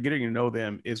choice after getting to know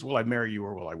them is, will I marry you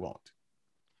or will I won't?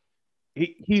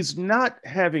 He's not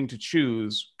having to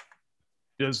choose,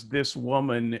 does this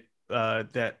woman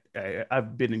that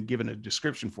I've been given a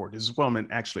description for, does this woman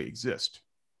actually exist?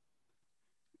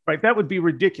 Right? That would be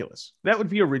ridiculous. That would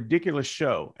be a ridiculous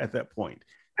show at that point.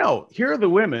 No, here are the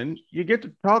women. You get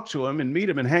to talk to them and meet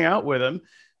them and hang out with them.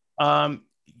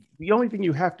 The only thing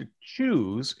you have to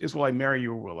choose is, will I marry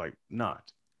you or will I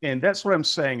not? And that's what I'm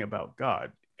saying about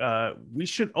God. We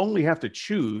should only have to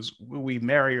choose, will we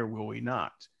marry or will we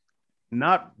not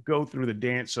go through the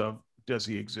dance of, does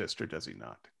he exist or does he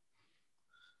not?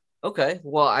 Okay.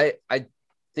 Well, I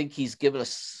think he's given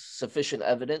us sufficient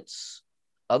evidence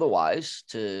otherwise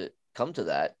to come to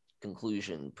that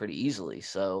conclusion pretty easily.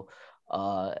 So,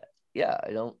 yeah,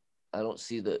 I don't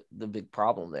see the big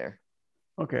problem there.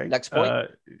 Okay. Next point.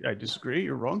 I disagree.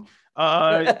 You're wrong.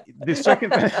 The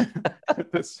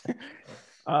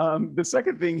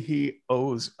second thing he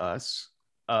owes us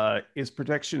is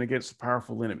protection against a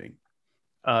powerful enemy.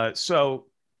 So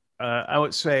I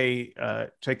would say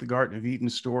take the Garden of Eden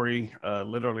story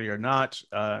literally or not.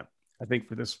 I think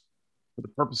for the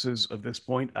purposes of this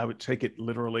point, I would take it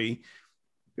literally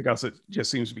because it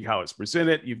just seems to be how it's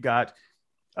presented. You've got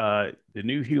the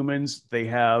new humans. They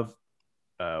have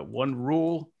one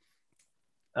rule: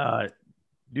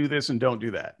 do this and don't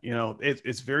do that.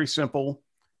 It's very simple.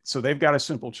 So they've got a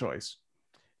simple choice.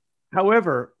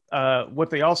 However, what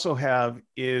they also have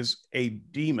is a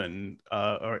demon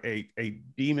or a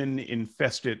demon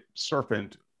infested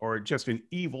serpent or just an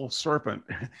evil serpent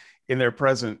in their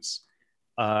presence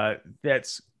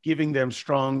that's giving them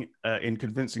strong and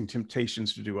convincing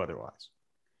temptations to do otherwise.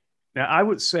 Now, I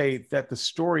would say that the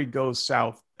story goes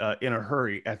south in a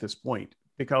hurry at this point,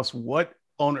 because what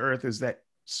on earth is that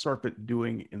serpent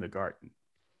doing in the garden?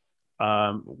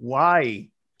 Why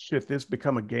should this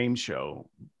become a game show?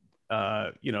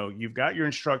 You've got your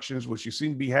instructions, which you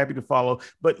seem to be happy to follow,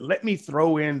 but let me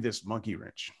throw in this monkey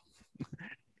wrench.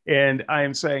 And I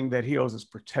am saying that he owes us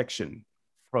protection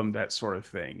from that sort of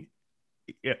thing,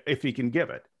 if he can give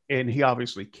it. And he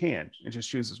obviously can, and just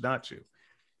chooses not to.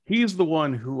 He's the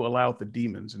one who allowed the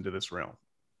demons into this realm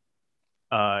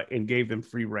and gave them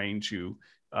free reign to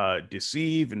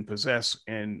deceive and possess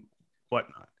and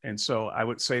whatnot. And so I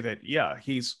would say that, yeah,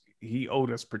 he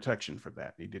owed us protection for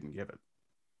that. He didn't give it.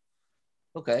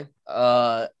 Okay.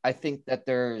 I think that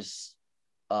there's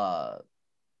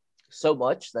so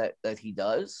much that he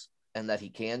does and that he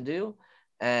can do.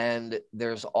 And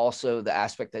there's also the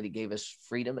aspect that he gave us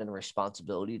freedom and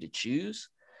responsibility to choose.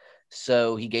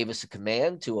 So he gave us a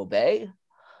command to obey.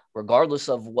 Regardless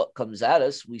of what comes at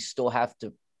us, we still have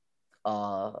to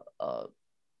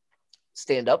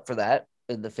stand up for that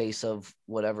in the face of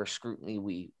whatever scrutiny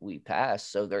we pass.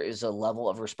 So there is a level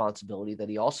of responsibility that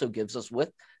he also gives us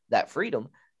with that freedom.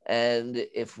 And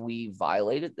if we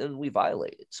violate it, then we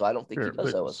violate it. So I don't think he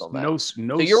does owe us on that. No,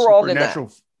 so you're wrong in that.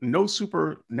 No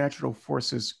supernatural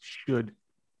forces should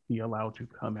be allowed to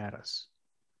come at us.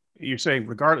 You're saying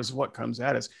regardless of what comes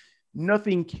at us,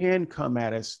 nothing can come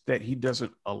at us that he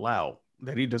doesn't allow,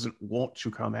 that he doesn't want to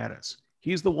come at us.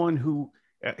 He's the one who,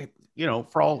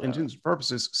 for all intents and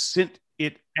purposes, sent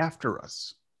it after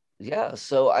us. Yeah.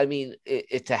 So, I mean,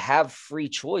 to have free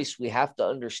choice, we have to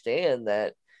understand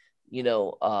that,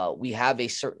 we have a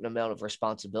certain amount of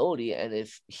responsibility. And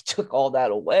if he took all that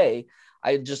away,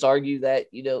 I just argue that,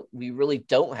 we really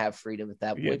don't have freedom at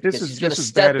that point. This is just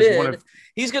as bad as one of.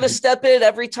 He's going to step in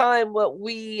every time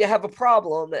we have a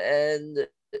problem. And,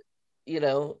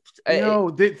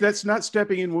 that's not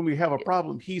stepping in when we have a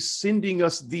problem. He's sending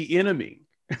us the enemy.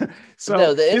 So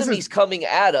no, the enemy's coming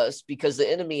at us because the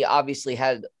enemy obviously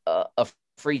had a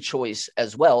free choice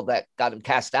as well that got him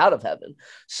cast out of heaven.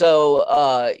 So,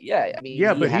 but he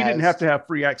didn't have to have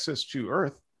free access to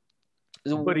earth.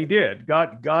 But he did.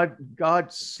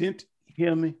 God sent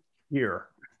him here.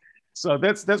 So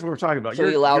that's what we're talking about. So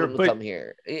he allowed him to come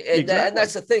here, and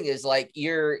that's the thing is like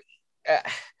you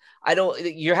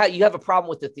have a problem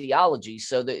with the theology,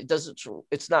 so that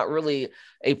it's not really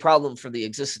a problem for the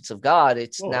existence of God.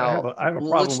 It's I have a problem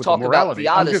let's with talk morality.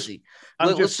 about theodicy.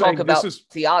 Let's talk about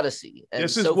theodicy.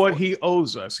 This is what he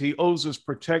owes us. He owes us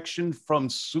protection from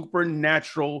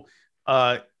supernatural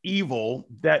evil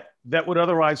that would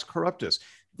otherwise corrupt us.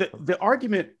 The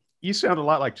argument, you sound a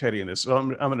lot like Teddy in this, so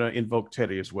I'm going to invoke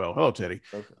Teddy as well. Hello, Teddy.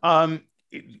 Okay.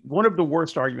 One of the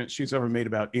worst arguments she's ever made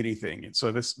about anything, and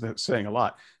so that's saying a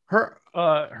lot. Her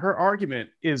argument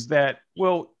is that,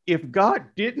 well, if God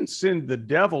didn't send the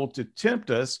devil to tempt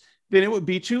us, then it would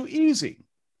be too easy.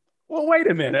 Well, wait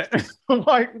a minute.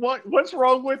 What's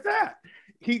wrong with that?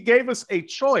 He gave us a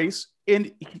choice,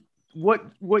 and what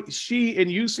she and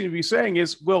you seem to be saying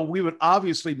is, well, we would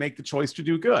obviously make the choice to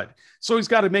do good. So he's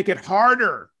got to make it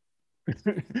harder.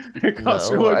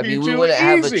 Because we wouldn't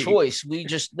have a choice. We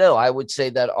just know. I would say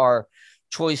that our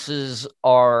choices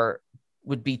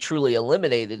would be truly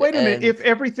eliminated. Wait a minute. If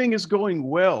everything is going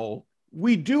well,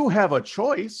 we do have a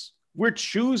choice. We're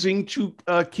choosing to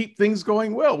keep things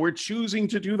going well. We're choosing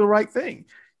to do the right thing.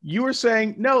 You are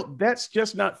saying, no, that's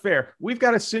just not fair. We've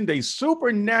got to send a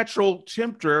supernatural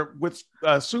tempter with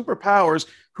superpowers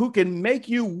who can make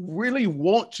you really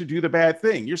want to do the bad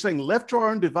thing. You're saying left to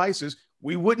our own devices,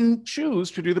 we wouldn't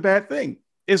choose to do the bad thing.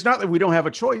 It's not that we don't have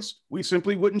a choice. We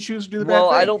simply wouldn't choose to do the bad thing.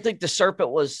 Well, I don't think the serpent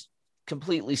was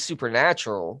completely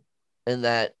supernatural in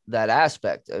that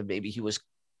aspect. Maybe he was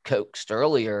coaxed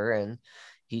earlier and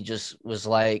he just was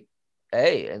like,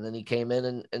 hey, and then he came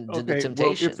in and did the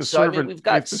temptation. Well, we've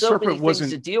got so many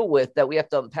things to deal with that we have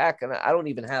to unpack. And I don't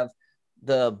even have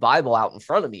the Bible out in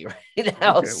front of me right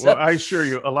now. Okay, well, I assure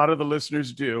you, a lot of the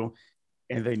listeners do.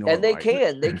 and they know And I'm they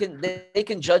right. can, they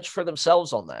can judge for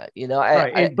themselves on that. You know,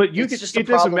 Right. And but you it's could, just a it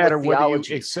doesn't problem matter with whether you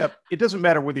theology. accept, it doesn't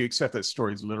matter whether you accept that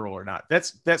story is literal or not.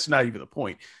 That's not even the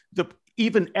point. The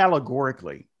Even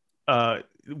allegorically,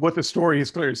 what the story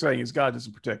is clearly saying is God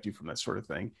doesn't protect you from that sort of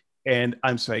thing. And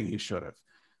I'm saying he should have.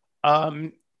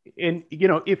 Um, and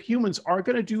if humans are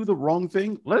going to do the wrong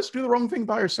thing, let's do the wrong thing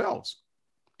by ourselves.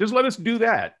 Just let us do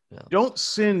that. Yeah. Don't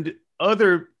send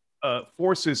other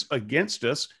forces against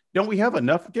us. Don't we have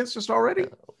enough against us already?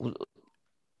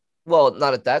 Well,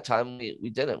 not at that time.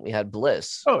 We didn't. We had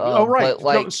bliss. Right. But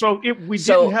like, so we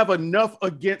didn't have enough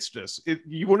against us.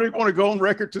 You wouldn't want to go on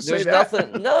record to say there's that?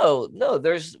 nothing. No.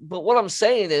 But what I'm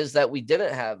saying is that we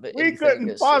didn't have We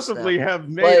couldn't possibly have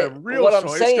made but a real what I'm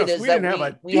choice saying because is we that didn't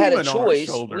have a we had a demon on our choice.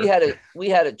 shoulder. We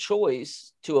had a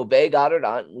choice to obey God or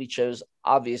not, and we chose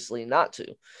obviously not to.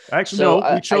 Actually, So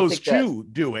no, we chose that, to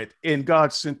do it, and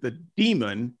God sent the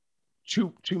demon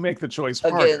to make the choice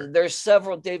again, harder. there's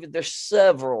several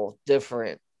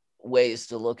different ways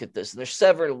to look at this. There's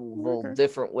several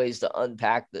different ways to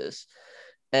unpack this,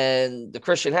 and the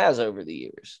Christian has over the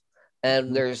years,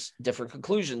 and there's different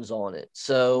conclusions on it.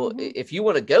 So if you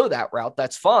want to go that route,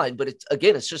 that's fine, but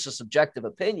it's just a subjective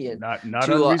opinion. Not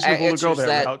unreasonable to go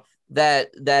that route.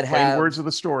 That have words of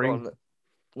the story.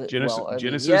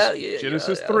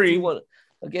 Genesis 3.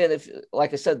 Again, if,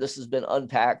 like I said, this has been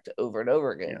unpacked over and over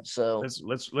again. Yeah. So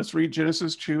let's read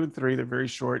Genesis 2 and 3. They're very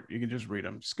short. You can just read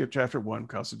them. Skip chapter 1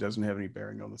 because it doesn't have any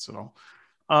bearing on this at all.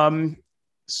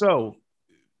 So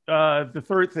the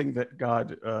third thing that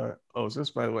God owes us,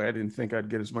 by the way, I didn't think I'd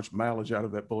get as much mileage out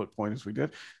of that bullet point as we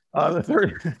did. The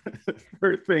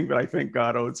third thing that I think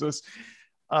God owes us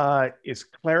is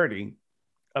clarity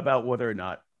about whether or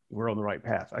not we're on the right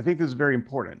path. I think this is very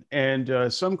important.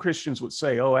 And some Christians would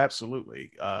say, oh,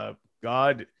 absolutely.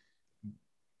 God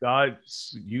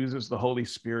uses the Holy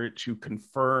Spirit to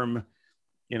confirm,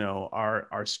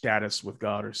 our status with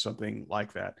God or something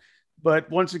like that. But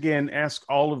once again, ask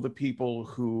all of the people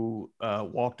who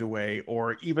walked away,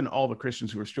 or even all the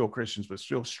Christians who are still Christians, but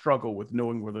still struggle with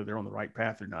knowing whether they're on the right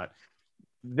path or not.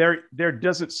 There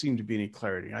doesn't seem to be any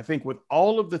clarity. I think with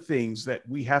all of the things that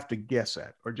we have to guess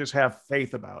at or just have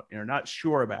faith about and are not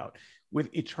sure about,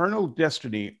 with eternal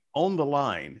destiny on the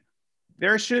line,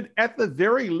 there should, at the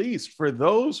very least, for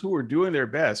those who are doing their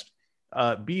best,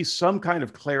 be some kind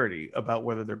of clarity about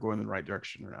whether they're going in the right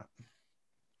direction or not.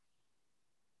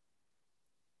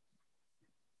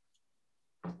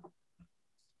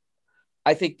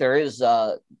 I think there is,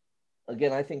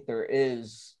 again, I think there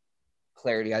is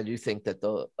clarity. I do think that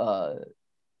the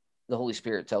Holy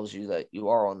Spirit tells you that you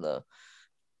are on the,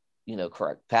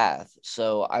 correct path.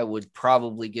 So I would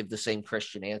probably give the same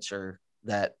Christian answer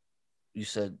that you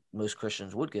said most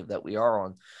Christians would give, that we are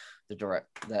on the direct,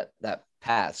 that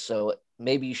path. So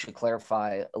maybe you should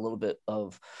clarify a little bit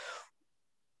of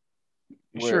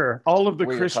sure. All of the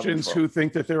Christians who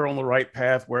think that they're on the right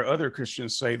path, where other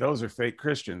Christians say those are fake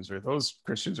Christians, or those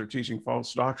Christians are teaching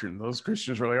false doctrine. Those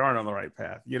Christians really aren't on the right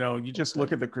path. You just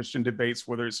look at the Christian debates,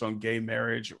 whether it's on gay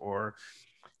marriage or,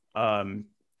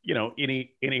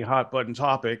 any hot button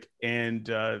topic. And,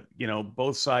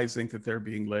 both sides think that they're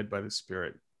being led by the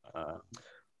Spirit.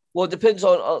 Well, it depends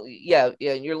on, yeah.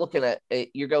 You're looking at,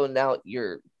 you're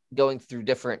going through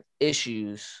different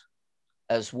issues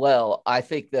as well. I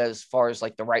think that as far as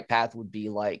like the right path would be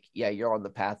like, yeah, you're on the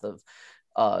path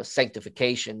of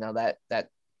sanctification. Now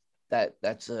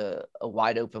that's a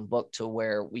wide open book to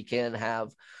where we can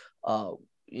have,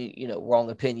 wrong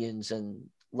opinions and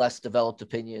less developed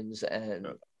opinions and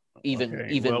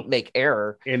even make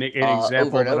error. An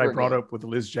example that I brought up with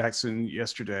Liz Jackson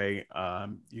yesterday,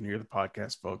 you can hear the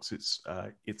podcast, folks.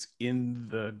 It's in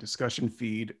the discussion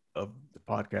feed of the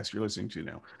podcast you're listening to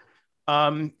now.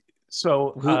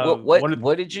 So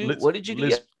what did you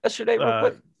do yesterday? Real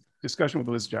quick, discussion with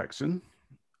Liz Jackson.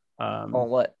 On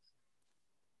what?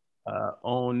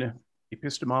 On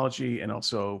epistemology and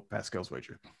also Pascal's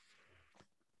wager.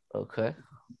 Okay.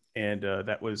 And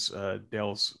that was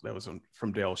Dale's. That was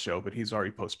from Dale's show, but he's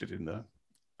already posted in the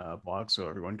blog, so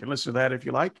everyone can listen to that if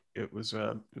you like. It was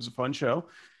a fun show.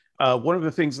 One of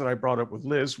the things that I brought up with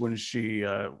Liz when she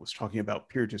was talking about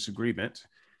peer disagreement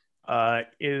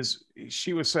is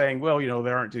she was saying, well,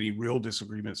 there aren't any real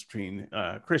disagreements between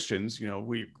Christians.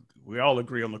 We all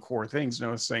agree on the core things. And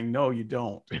I was saying, no, you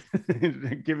don't.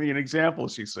 Give me an example,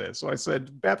 she said. So I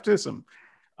said, baptism.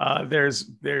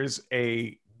 There's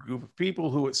a group of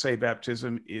people who would say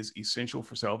baptism is essential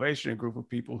for salvation, a group of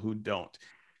people who don't.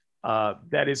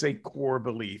 That is a core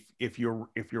belief. If you're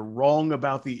wrong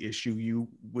about the issue, you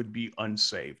would be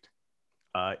unsaved.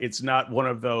 It's not one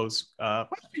of those,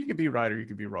 you could be right or you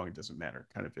could be wrong, it doesn't matter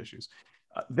kind of issues.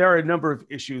 There are a number of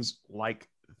issues like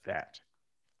that.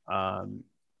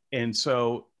 And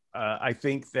so I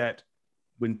think that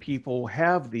when people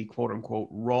have the quote unquote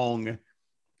wrong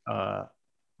uh,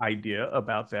 idea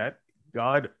about that,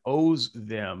 God owes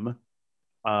them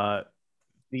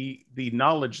the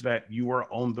knowledge that you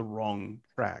are on the wrong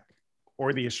track,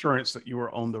 or the assurance that you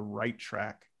are on the right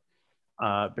track,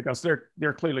 because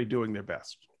they're clearly doing their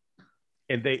best,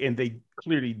 and they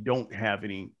clearly don't have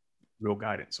any real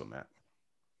guidance on that.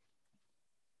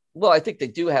 Well, I think they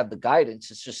do have the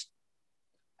guidance. It's just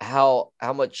how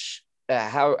much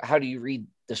how do you read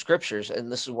the scriptures? And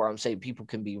this is where I'm saying people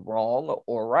can be wrong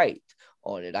or right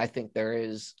on it. I think there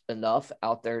is enough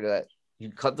out there that you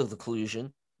come to the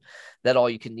conclusion that all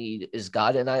you can need is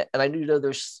God. And I knew that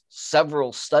there's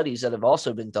several studies that have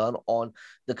also been done on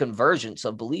the convergence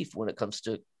of belief when it comes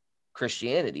to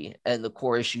Christianity, and the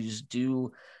core issues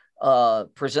do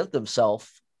present themselves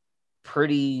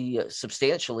pretty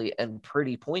substantially and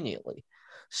pretty poignantly.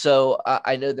 So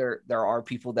I know there are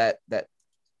people that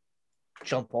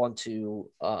jump onto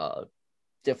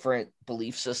different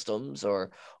belief systems,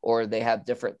 or they have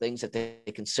different things that they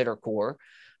consider core.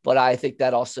 But I think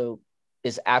that also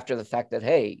is after the fact that,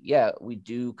 hey, yeah, we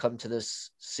do come to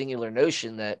this singular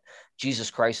notion that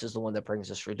Jesus Christ is the one that brings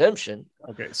us redemption.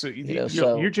 Okay, so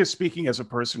you're just speaking as a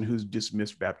person who's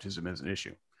dismissed baptism as an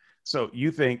issue. So you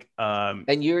think,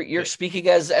 and you're speaking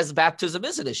as baptism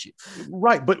is an issue,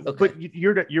 right? But okay. But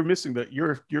you're missing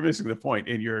the point,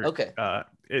 and okay.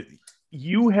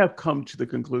 You have come to the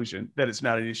conclusion that it's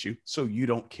not an issue, so you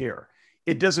don't care.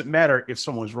 It doesn't matter if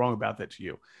someone's wrong about that to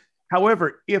you.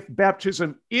 However, if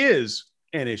baptism is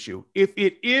an issue, if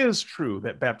it is true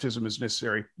that baptism is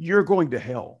necessary, you're going to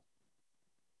hell.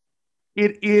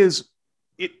 It's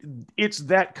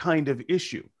that kind of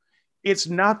issue. It's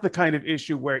not the kind of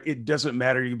issue where it doesn't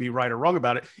matter, you can be right or wrong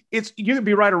about it. You can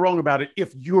be right or wrong about it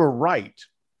if you're right.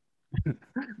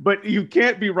 But you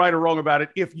can't be right or wrong about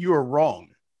it if you're wrong.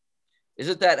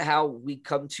 Isn't that how we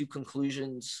come to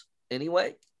conclusions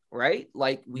anyway? Right?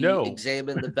 Like we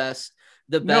examine the best.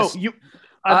 No,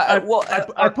 I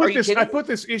put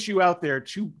this issue out there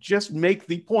to just make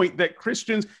the point that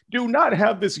Christians do not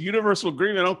have this universal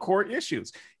agreement on core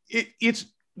issues. It's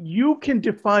you can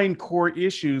define core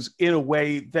issues in a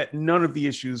way that none of the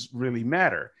issues really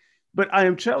matter. But I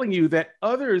am telling you that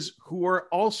others who are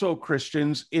also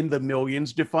Christians in the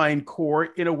millions define core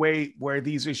in a way where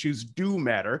these issues do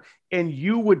matter, and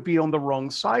you would be on the wrong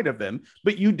side of them,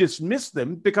 but you dismiss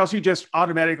them because you just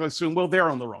automatically assume, well, they're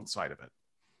on the wrong side of it.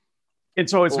 And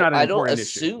so it's not an important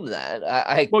issue. I don't assume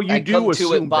that. You do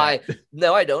assume that.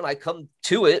 No, I don't. I come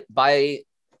to it by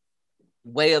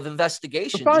way of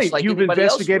investigation. Fine. Like you've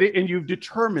investigated and you've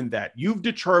determined that. You've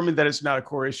determined that it's not a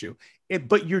core issue.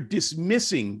 But you're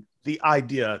dismissing the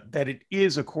idea that it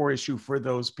is a core issue for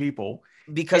those people.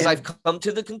 Because I've come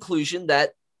to the conclusion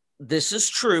that this is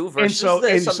true versus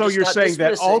and so you're saying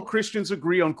that all Christians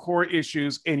agree on core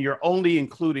issues, and you're only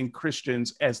including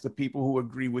Christians as the people who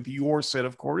agree with your set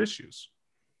of core issues.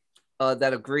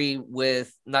 That agree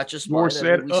with not just your mine.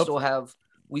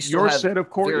 We still have set of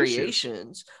core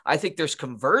variations. Issues. I think there's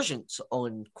convergence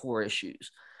on core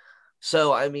issues.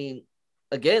 So, I mean,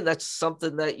 again, that's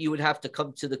something that you would have to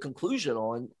come to the conclusion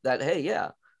on that, hey, yeah,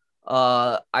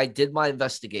 I did my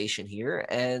investigation here,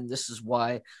 and this is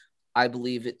why I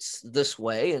believe it's this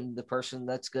way. And the person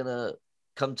that's going to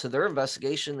come to their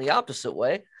investigation the opposite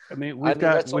way. I mean, we've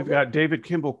got David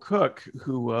Kimball Cook,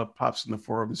 who pops in the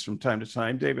forums from time to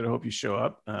time. David, I hope you show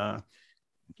up.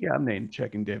 Yeah, I'm name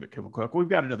checking David Kimball Cook. We've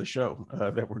got another show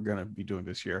that we're going to be doing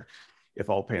this year, if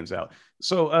all pans out.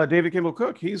 So David Kimball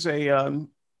Cook, he's a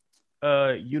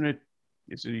unit.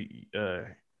 I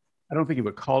don't think he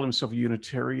would call himself a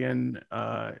Unitarian.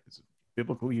 It's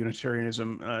biblical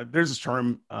Unitarianism. There's this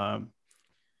term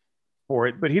for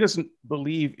it, but he doesn't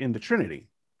believe in the Trinity.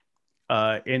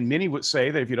 And many would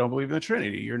say that if you don't believe in the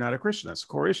Trinity, you're not a Christian. That's a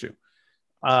core issue.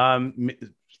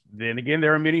 Then again,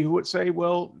 there are many who would say,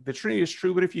 well, the Trinity is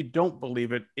true, but if you don't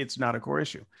believe it, it's not a core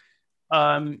issue.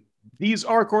 These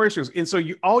are core issues. And so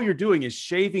all you're doing is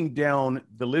shaving down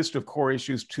the list of core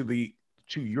issues to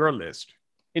your list.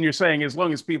 And you're saying, as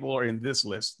long as people are in this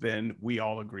list, then we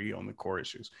all agree on the core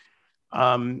issues.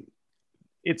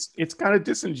 It's kind of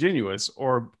disingenuous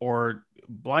or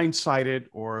blindsided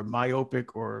or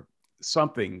myopic or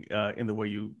something in the way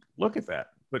you look at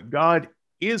that. But God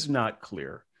is not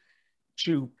clear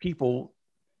to people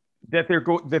that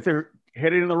they're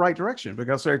headed in the right direction,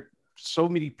 because there are so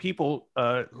many people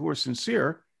who are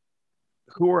sincere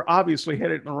who are obviously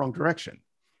headed in the wrong direction.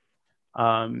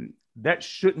 That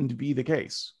shouldn't be the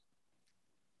case.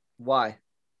 Why?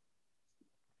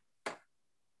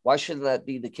 Why shouldn't that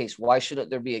be the case? Why shouldn't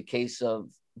there be a case of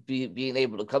being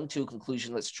able to come to a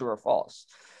conclusion that's true or false?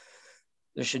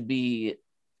 There should be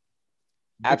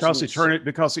because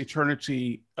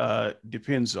eternity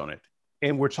depends on it.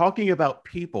 And we're talking about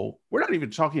people. We're not even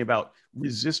talking about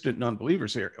resistant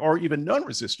non-believers here, or even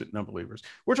non-resistant non-believers.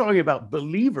 We're talking about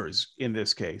believers in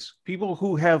this case, people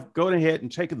who have gone ahead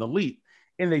and taken the leap,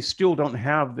 and they still don't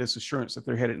have this assurance that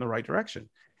they're headed in the right direction.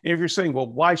 And if you're saying, well,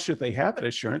 why should they have that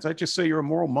assurance? I just say you're a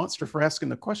moral monster for asking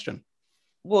the question.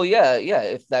 Well, yeah.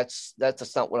 If that's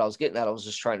not what I was getting at. I was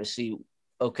just trying to see,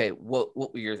 okay, what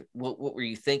were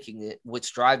you thinking? What's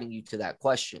driving you to that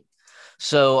question?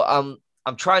 So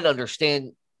I'm trying to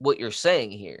understand what you're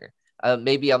saying here.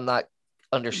 Maybe I'm not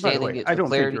understanding it for I don't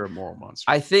clarity. think you're a moral monster.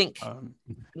 I think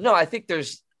no. I think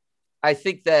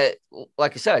that,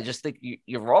 like I said, I just think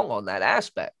you're wrong on that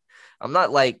aspect. I'm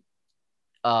not like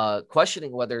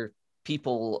questioning whether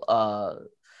people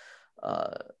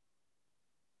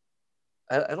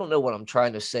I don't know what I'm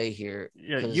trying to say here.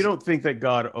 Yeah, you don't think that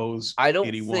God owes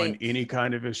anyone any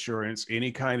kind of assurance,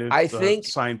 any kind of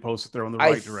signpost that they're on the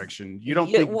right direction. You don't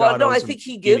think God owes I think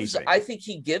he gives anything. I think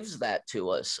he gives that to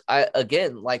us.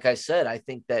 Again, like I said, I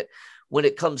think that when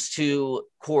it comes to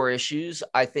core issues,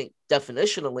 I think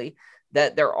definitionally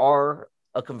that there are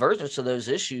a convergence of those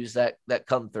issues that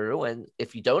come through, and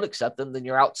if you don't accept them, then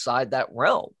you're outside that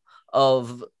realm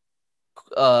of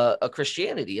a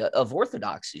Christianity, of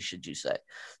orthodoxy, should you say.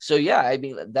 So yeah, I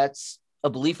mean, that's a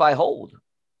belief I hold.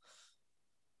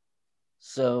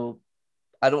 So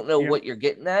I don't know what you're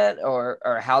getting at or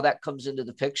how that comes into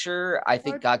the picture. I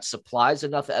think God supplies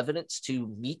enough evidence to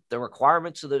meet the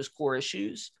requirements of those core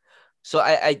issues. So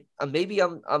I maybe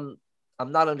I'm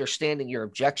not understanding your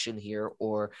objection here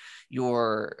or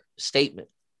your statement.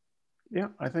 Yeah,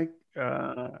 I think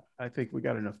we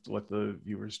got enough to let the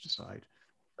viewers decide.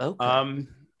 Okay.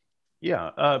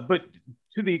 But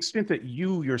to the extent that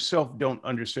you yourself don't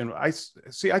understand, I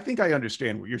think I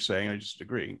understand what you're saying. I just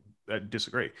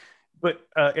disagree. But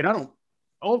and I don't.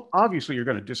 Obviously, you're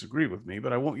going to disagree with me,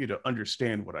 but I want you to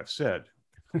understand what I've said,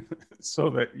 so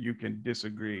that you can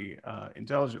disagree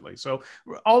intelligently. So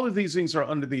all of these things are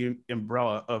under the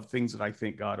umbrella of things that I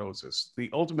think God owes us.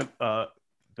 The ultimate,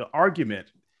 the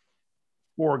argument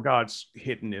for God's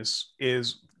hiddenness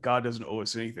is God doesn't owe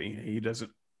us anything. He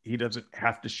doesn't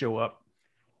have to show up.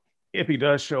 If he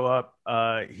does show up,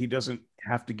 he doesn't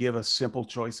have to give us simple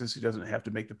choices. He doesn't have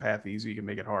to make the path easy. He can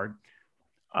make it hard.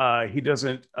 He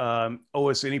doesn't owe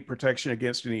us any protection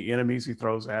against any enemies he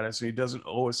throws at us. And he doesn't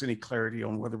owe us any clarity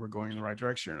on whether we're going in the right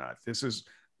direction or not. This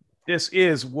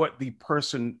is what the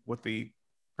person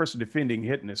defending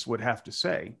hiddenness would have to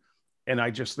say. And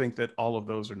I just think that all of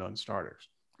those are non-starters.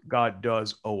 God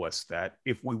does owe us that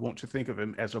if we want to think of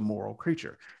him as a moral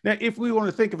creature. Now, if we want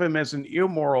to think of him as an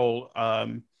immoral,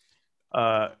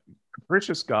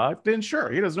 capricious God, then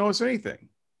sure, he doesn't owe us anything.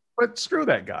 But screw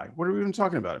that guy. What are we even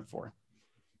talking about him for?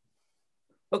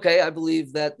 Okay, I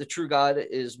believe that the true God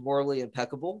is morally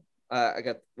impeccable. I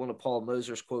got one of Paul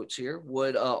Moser's quotes here.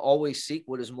 Would always seek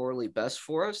what is morally best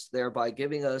for us, thereby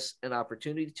giving us an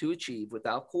opportunity to achieve,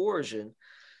 without coercion,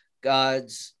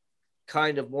 God's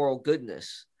kind of moral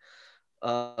goodness.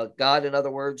 God, in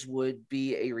other words, would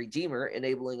be a redeemer,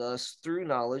 enabling us through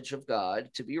knowledge of God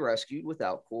to be rescued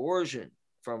without coercion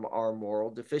from our moral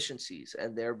deficiencies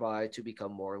and thereby to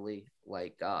become morally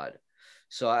like God.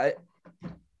 So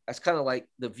that's kind of like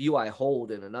the view I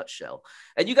hold in a nutshell.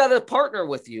 And you got a partner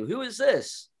with you. Who is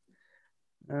this?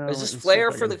 Is this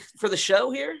Flair for the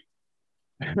show here?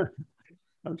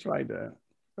 I'm trying to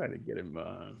get him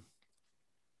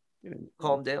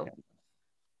calm down.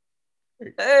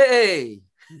 Hey.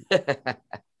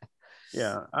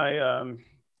 Yeah, I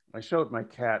showed my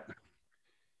cat.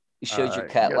 You showed your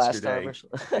cat yesterday. Last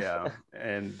time. Yeah,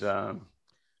 and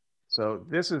so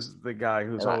this is the guy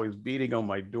who's always beating on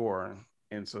my door,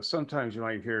 and so sometimes you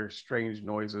might hear strange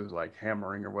noises like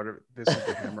hammering or whatever. This is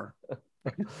the hammer.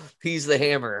 He's the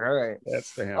hammer. All right,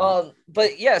 that's the hammer.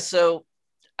 But yeah, so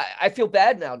I feel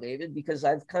bad now, David, because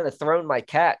I've kind of thrown my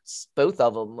cats, both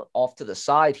of them, off to the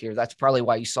side here. That's probably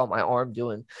why you saw my arm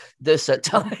doing this at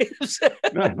times.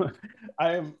 No,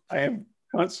 I am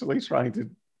constantly trying to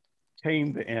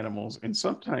tame the animals, and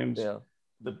sometimes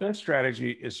the best strategy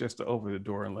is just to open the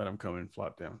door and let them come and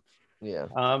flop down. Yeah.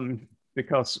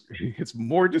 Because it's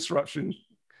more disruption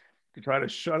to try to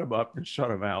shut them up and shut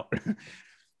them out.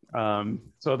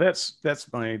 So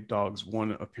that's my dog's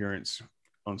one appearance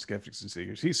on Skeptics and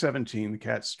Seekers. He's 17. The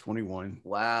cat's 21.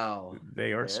 Wow.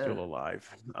 They are still alive.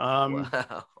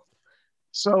 Wow.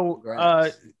 So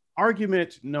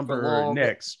argument number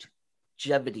next.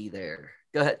 Longevity there.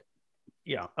 Go ahead.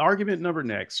 Yeah, argument number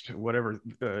next, whatever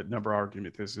number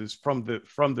argument this is, from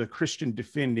the Christian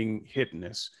defending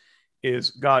hiddenness,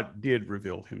 is God did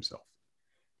reveal himself.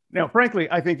 Now, frankly,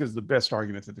 I think this is the best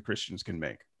argument that the Christians can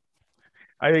make.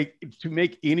 I think to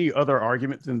make any other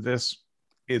argument than this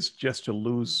is just to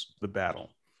lose the battle.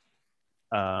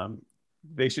 Um,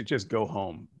 they should just go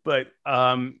home. But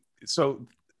so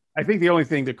I think the only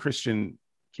thing the Christian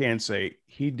can say,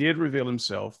 he did reveal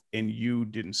himself and you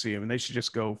didn't see him, and they should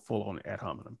just go full on ad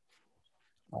hominem.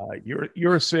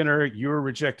 You're a sinner. You're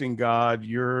rejecting God.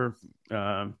 You're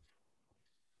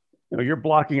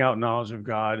blocking out knowledge of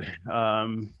God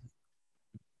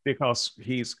because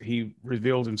he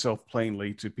revealed himself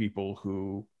plainly to people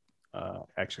who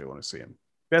actually want to see him.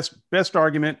 Best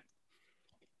argument.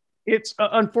 It's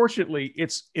unfortunately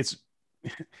it's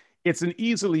it's an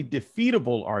easily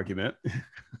defeatable argument,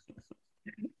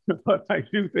 but I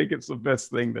do think it's the best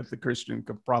thing that the Christian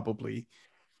could probably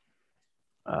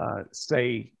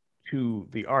say to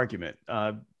the argument.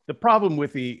 The problem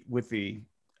with the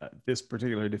this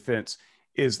particular defense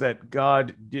is that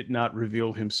God did not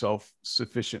reveal himself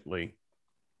sufficiently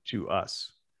to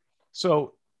us.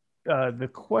 So the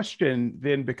question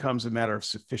then becomes a matter of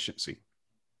sufficiency.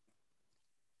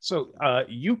 So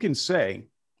you can say,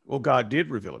 well, God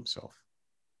did reveal himself.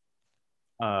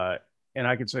 And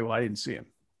I can say, well, I didn't see him.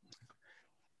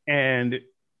 And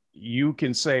you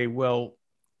can say, well,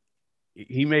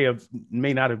 he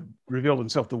may not have revealed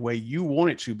himself the way you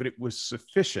wanted to, but it was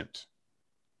sufficient.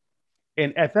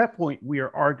 And at that point, we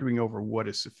are arguing over what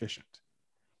is sufficient.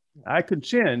 I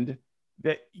contend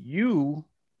that you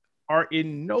are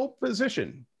in no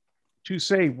position to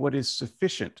say what is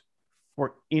sufficient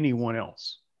for anyone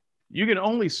else. You can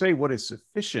only say what is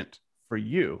sufficient for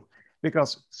you,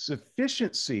 because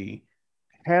sufficiency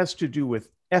has to do with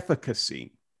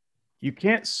efficacy. You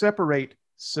can't separate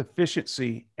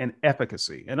sufficiency and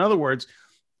efficacy. In other words,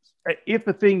 if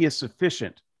a thing is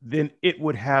sufficient, then it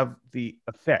would have the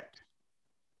effect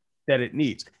that it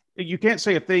needs. You can't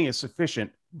say a thing is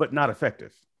sufficient but not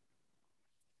effective.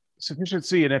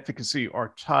 Sufficiency and efficacy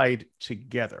are tied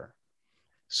together.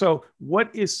 So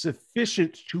what is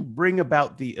sufficient to bring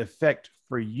about the effect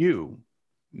for you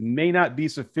may not be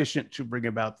sufficient to bring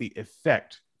about the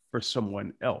effect for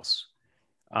someone else.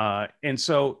 And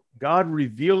so God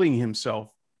revealing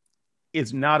himself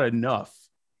is not enough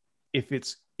if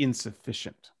it's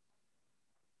insufficient.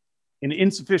 An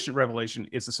insufficient revelation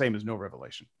is the same as no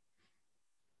revelation.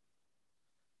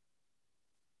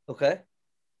 Okay.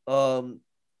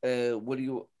 What do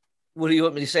you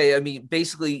want me to say? I mean,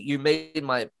 basically, you made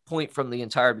my point from the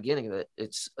entire beginning that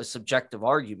it's a subjective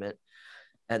argument,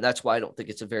 and that's why I don't think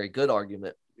it's a very good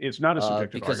argument. It's not a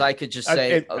subjective because argument. I could just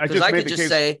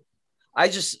say,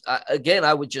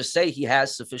 I would just say he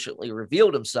has sufficiently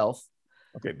revealed himself.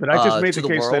 Okay, but I just made the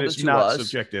case that it's not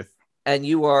subjective. And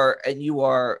you are,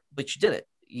 but you didn't.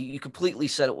 You completely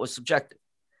said it was subjective.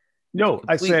 No,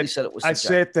 I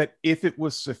said that if it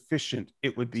was sufficient,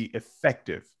 it would be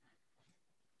effective.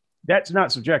 That's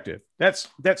not subjective. That's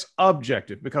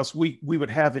objective, because we would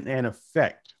have an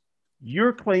effect.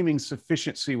 You're claiming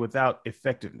sufficiency without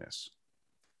effectiveness.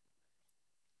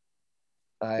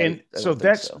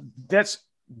 That's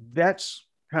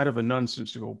kind of a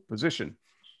nonsensical position.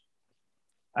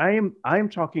 I am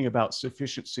talking about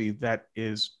sufficiency that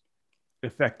is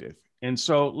effective. And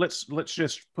so let's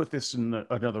just put this in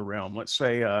another realm. Let's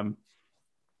say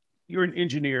you're an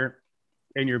engineer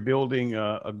and you're building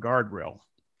a guardrail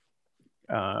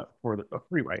for a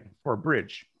freeway, for a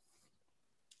bridge.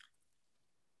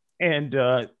 And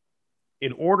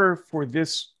in order for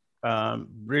this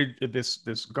bridge,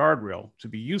 this guardrail to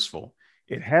be useful,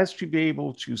 it has to be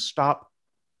able to stop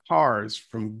cars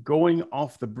from going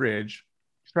off the bridge,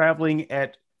 traveling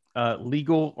at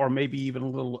legal or maybe even a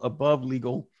little above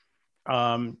legal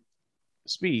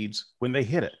speeds when they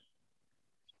hit it.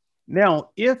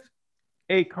 Now, if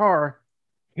a car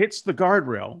hits the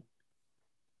guardrail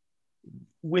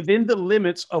within the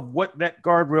limits of what that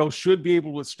guardrail should be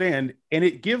able to withstand, and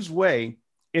it gives way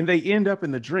and they end up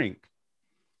in the drink,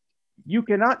 you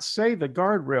cannot say the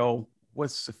guardrail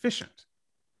was sufficient.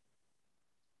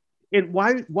 And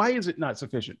why is it not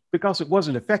sufficient? Because it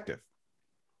wasn't effective.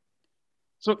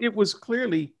 So it was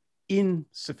clearly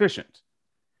insufficient.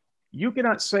 You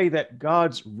cannot say that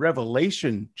God's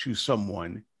revelation to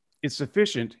someone is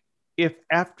sufficient if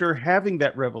after having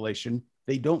that revelation,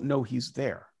 they don't know he's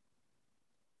there.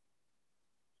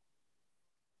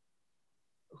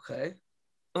 Okay.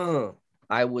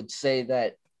 I would say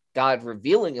that God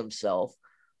revealing himself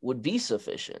would be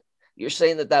sufficient. You're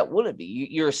saying that wouldn't be.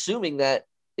 You're assuming that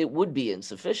it would be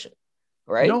insufficient,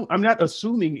 right? No, I'm not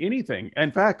assuming anything.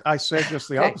 In fact, I said just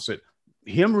the Okay. opposite.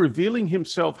 Him revealing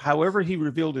himself, however he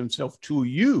revealed himself to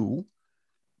you,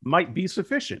 might be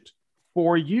sufficient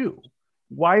for you.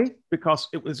 Why? Because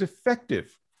it was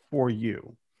effective for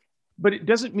you. But it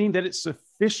doesn't mean that it's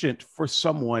sufficient for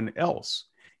someone else.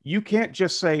 You can't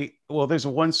just say, well, there's a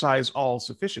one size all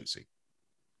sufficiency.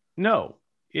 No,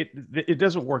 it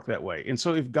doesn't work that way. And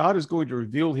so if God is going to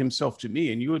reveal himself to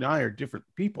me, and you and I are different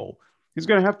people, he's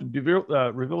going to have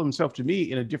to reveal himself to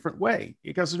me in a different way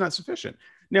because it's not sufficient.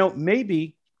 Now,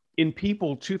 maybe in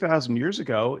people 2,000 years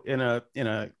ago, in a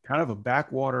kind of a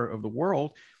backwater of the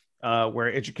world,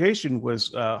 where education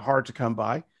was hard to come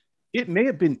by, it may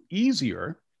have been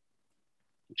easier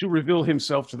to reveal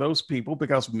himself to those people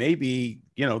because maybe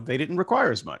they didn't require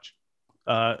as much.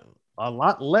 Uh, a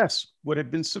lot less would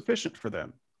have been sufficient for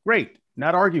them. Great,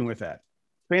 not arguing with that.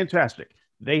 Fantastic.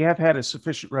 They have had a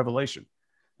sufficient revelation.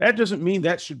 That doesn't mean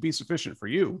that should be sufficient for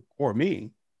you or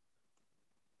me.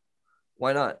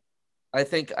 Why not? I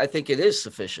think it is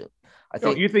sufficient. I No,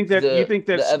 think you think the that's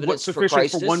what's evidence for sufficient for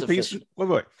Christ is one piece. sufficient.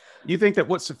 Wait. You think that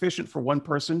what's sufficient for one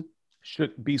person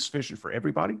should be sufficient for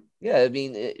everybody? Yeah, I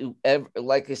mean,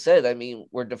 like I said, I mean,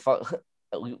 we're defining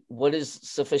what is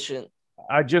sufficient.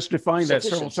 I just defined that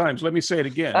several Sufficiency. times. Let me say it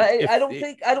again. I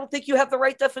don't think you have the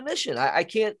right definition. I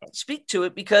can't speak to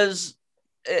it because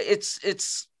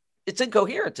it's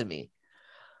incoherent to me.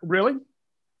 Really?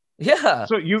 Yeah,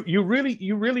 So you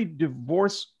really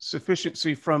divorce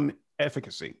sufficiency from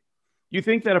efficacy. You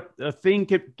think that a thing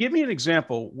could give me an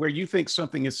example where you think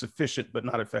something is sufficient but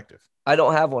not effective. I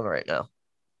don't have one right now.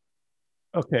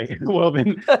 Okay, well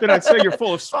then I'd say you're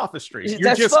full of sophistry.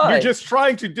 That's You're fine. just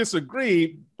trying to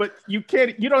disagree, but you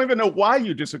can't. You don't even know why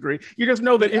you disagree. You just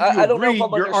know that if you I don't know if agree,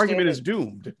 I'm your argument is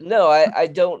understanding. doomed. No, I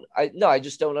don't. I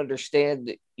just don't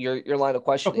understand your line of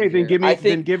questioning Okay, then here.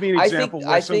 give me an example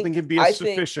where something can be as I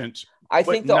think sufficient I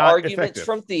but think the not arguments effective.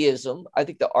 from theism, I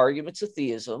think the arguments of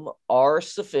theism are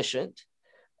sufficient.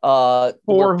 Where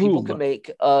For people can whom? make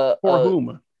For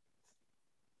whom?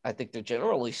 I think they're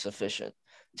generally sufficient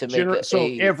to make So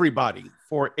everybody,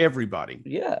 for everybody.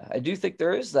 yeah, I do think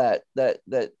there is that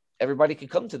everybody could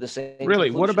come to the same Really,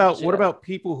 conclusions. what Yeah. about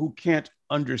people who can't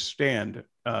understand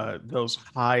those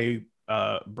high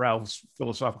brow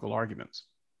philosophical arguments?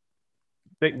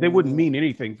 They wouldn't mean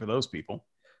anything for those people.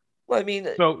 Well, I mean,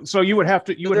 So you would have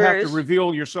there to is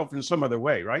reveal yourself in some other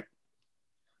way, right?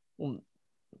 well,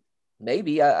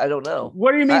 maybe I don't know.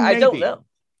 What do you mean I don't maybe? know.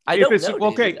 I If don't it's know,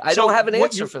 okay, David. I so don't have an what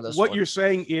answer you for this what one. you're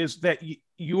saying is that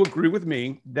you agree with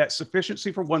me that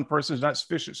sufficiency for one person is not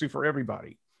sufficiency for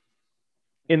everybody,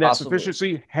 and that Possibly.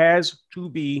 sufficiency has to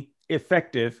be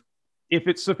effective if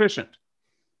it's sufficient.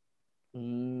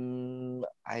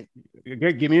 I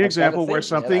Okay, give me an I've got to example where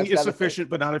think, man. something I've is got to think. sufficient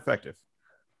but not effective.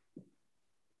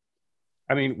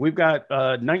 I mean, we've got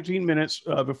 19 minutes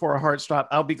before our hard stop.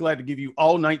 I'll be glad to give you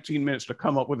all 19 minutes to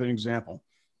come up with an example.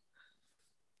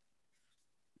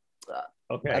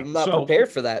 Okay, I'm not so prepared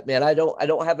for that, man. I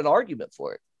don't have an argument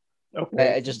for it.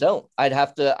 okay, I just don't. I'd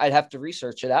have to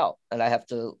research it out, and I have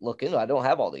to look into it. I don't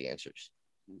have all the answers,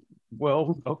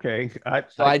 well, okay.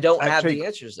 so I don't I have take the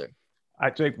answers there. I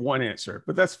take one answer,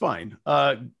 but that's fine.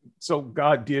 So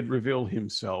God did reveal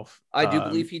Himself, I do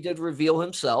believe he did reveal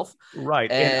himself,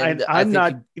 right? And and I I'm think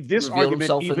not. he revealed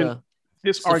himself in a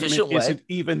This argument sufficient way. isn't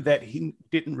even that He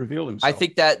didn't reveal I Himself.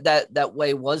 think that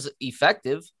way was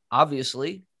effective,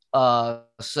 obviously.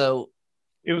 So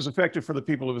It was effective for the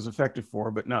people it was effective for,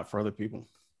 but not for other people.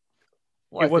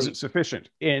 well, It wasn't sufficient.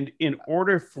 And in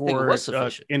order I think it for was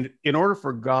sufficient. in order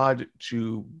for God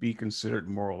to be considered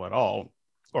moral at all,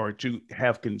 or to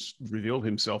have revealed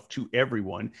Himself to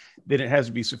everyone, then it has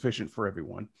to be sufficient for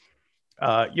everyone.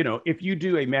 If you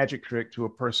do a magic trick to a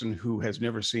person who has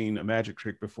never seen a magic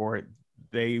trick before,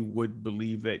 they would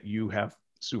believe that you have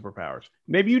superpowers.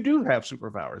 Maybe you do have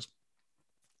superpowers,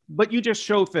 but you just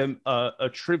showed them a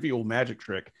trivial magic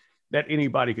trick that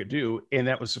anybody could do, and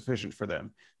that was sufficient for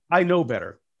them. I know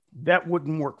better. That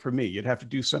wouldn't work for me. You'd have to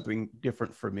do something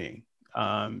different for me.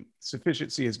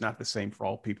 Sufficiency is not the same for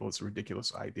all people. It's a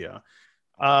ridiculous idea.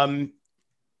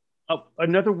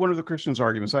 Another one of the Christians'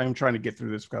 arguments, I am trying to get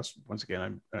through this because, once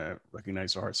again, I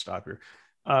recognize a hard stop here.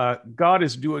 God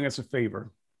is doing us a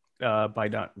favor by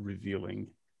not revealing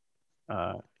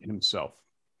Himself.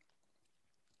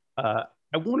 I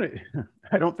want to.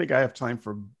 I don't think I have time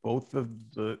for both of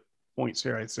the points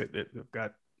here. I said that I've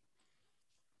got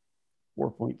 4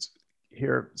 points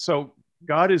here. So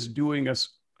God is doing us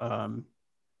a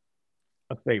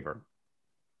favor.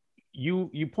 You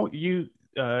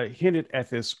hinted at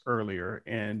this earlier,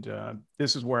 and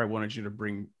this is where I wanted you to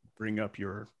bring up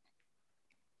your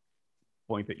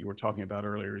point that you were talking about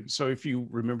earlier. So if you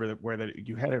remember that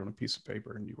you had it on a piece of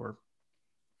paper and you were.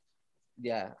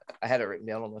 Yeah, I had it written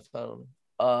down on my phone.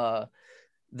 I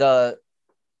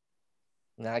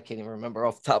can't even remember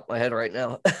off the top of my head right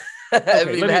now. I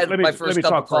haven't even had my first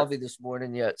cup of coffee this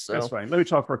morning yet. So that's fine. Let me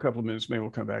talk for a couple of minutes. Maybe we'll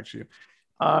come back to you.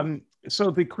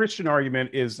 So the Christian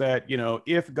argument is that,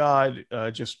 if God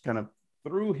just kind of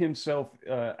threw himself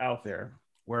out there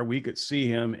where we could see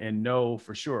him and know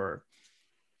for sure,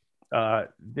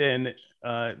 then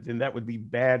that would be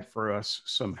bad for us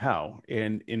somehow.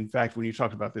 And in fact, when you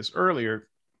talked about this earlier,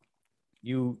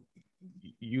 you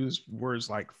used words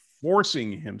like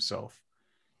forcing himself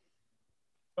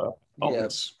on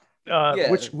us,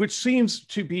 which seems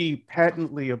to be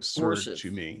patently absurd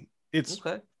to me. It's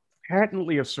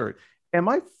patently absurd. Am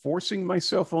I forcing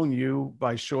myself on you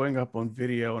by showing up on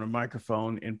video and a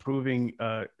microphone and proving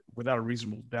without a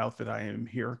reasonable doubt that I am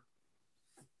here?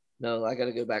 No, I got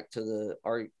to go back to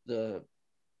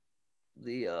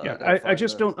I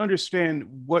just don't understand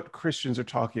what Christians are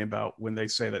talking about when they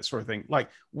say that sort of thing. Like,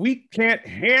 we can't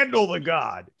handle the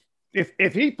God.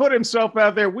 If he put himself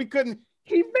out there, we couldn't.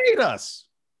 He made us.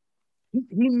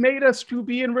 He made us to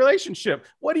be in relationship.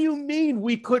 What do you mean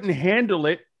we couldn't handle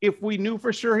it if we knew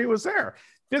for sure he was there?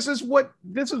 This is what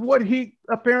he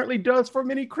apparently does for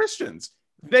many Christians.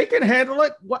 They can handle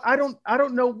it. I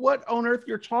don't know what on earth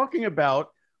you're talking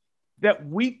about that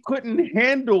we couldn't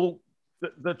handle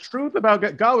the truth about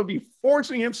God. God would be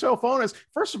forcing himself on us.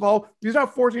 First of all, he's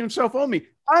not forcing himself on me.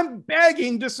 I'm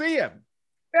begging to see him.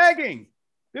 Begging.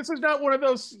 This is not one of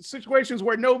those situations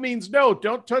where no means no.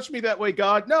 Don't touch me that way,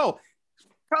 God. No.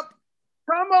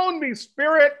 Come on me,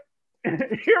 Spirit.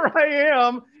 Here I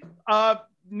am.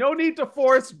 No need to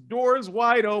force, doors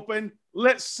wide open.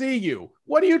 Let's see you.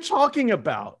 What are you talking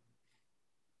about?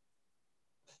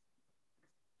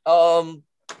 I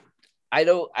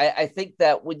think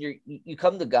that when you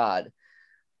come to God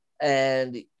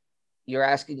and you're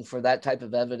asking for that type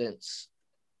of evidence,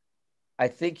 I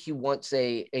think he wants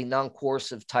a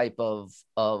non-coercive type of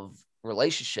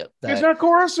relationship. It's not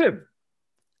coercive.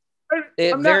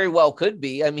 It very well could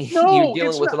be. I mean, you're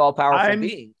dealing with an all-powerful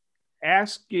being.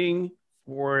 Asking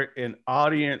for an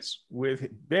audience with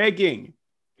begging.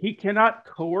 He cannot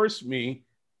coerce me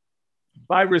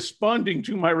by responding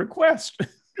to my request.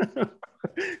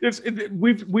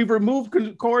 We've removed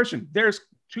coercion. There's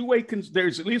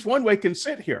there's at least one way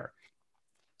consent here.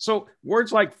 So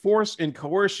words like force and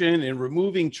coercion and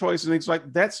removing choice and things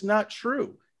like that's not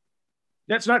true.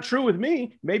 That's not true with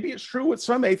me. Maybe it's true with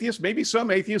some atheists. Maybe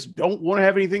some atheists don't want to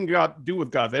have anything to do with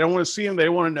God. They don't want to see him. They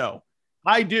don't want to know.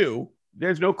 I do.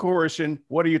 There's no coercion.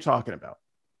 What are you talking about?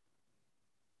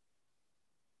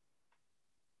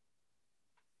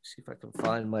 See if I can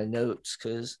find my notes,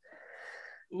 because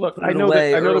look, I know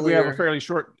that we have a fairly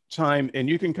short time, and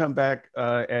you can come back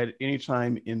at any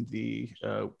time in the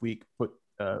week.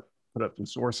 Put up some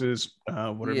sources,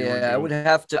 whatever. Yeah, I would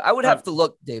have to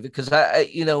look, David, because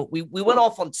we went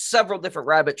off on several different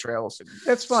rabbit trails.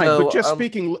 That's fine, so, but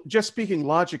just speaking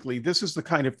logically, this is the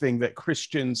kind of thing that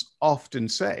Christians often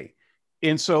say,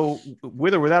 and so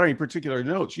with or without any particular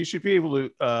notes, you should be able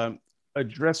to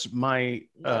address my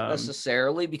not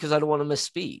necessarily, because I don't want to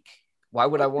misspeak. Why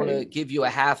would I want to give you a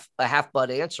half butt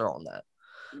answer on that?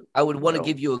 I would want to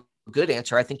give you a good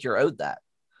answer. I think you're owed that.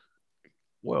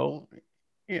 Well,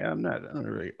 yeah, I'm not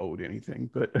really owed anything,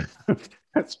 but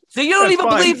so you don't even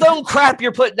believe the old crap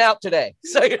you're putting out today.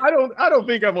 So I don't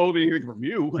think I'm owed anything from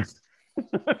you.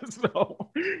 So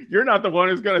you're not the one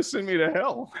who's going to send me to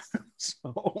hell.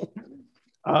 So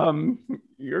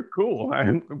you're cool.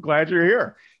 I'm glad you're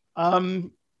here.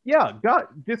 Yeah, God,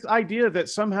 this idea that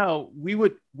somehow we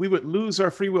would lose our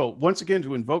free will, once again,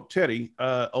 to invoke Teddy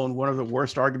on one of the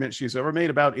worst arguments she's ever made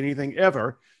about anything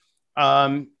ever.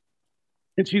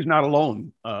 And she's not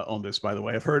alone on this, by the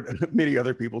way. I've heard many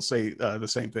other people say the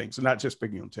same thing. So not just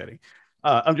picking on Teddy.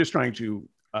 I'm just trying to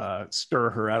stir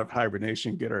her out of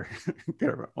hibernation, get her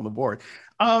on the board.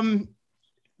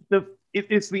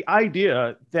 It's the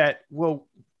idea that,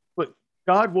 but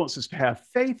God wants us to have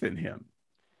faith in him.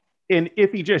 And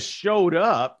if he just showed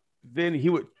up, then he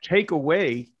would take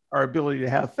away our ability to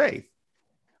have faith.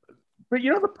 But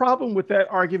the problem with that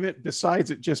argument,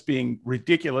 besides it just being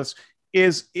ridiculous,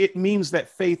 is it means that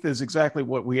faith is exactly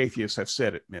what we atheists have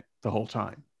said it meant the whole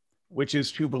time, which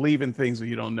is to believe in things that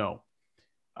you don't know.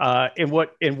 And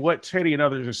what Teddy and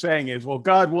others are saying is, well,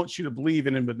 God wants you to believe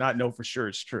in him, but not know for sure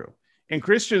it's true. And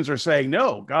Christians are saying,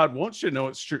 no, God wants you to know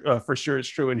it's true, for sure it's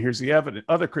true, and here's the evidence.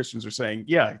 Other Christians are saying,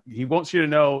 yeah, he wants you to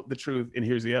know the truth, and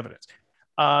here's the evidence.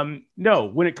 No,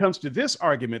 when it comes to this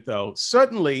argument, though,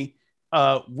 suddenly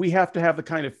we have to have the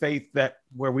kind of faith that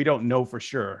where we don't know for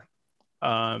sure.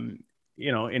 And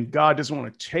God doesn't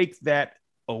want to take that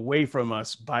away from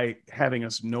us by having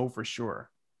us know for sure.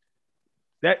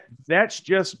 That's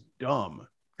just dumb.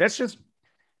 That's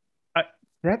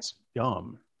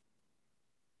dumb.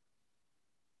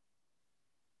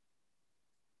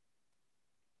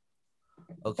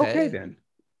 Okay then.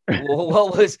 Well,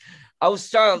 what was I was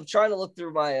trying to look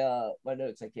through my my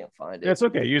notes. I can't find it. That's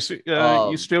okay. You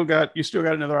still got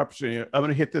another opportunity. I'm going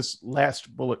to hit this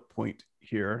last bullet point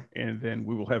here, and then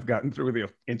we will have gotten through the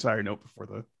entire note before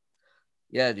the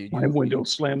dude. My window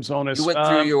slams on us. You went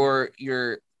through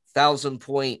your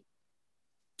 1,000-point,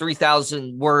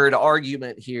 3,000 word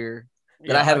argument here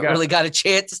that I haven't really got a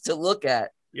chance to look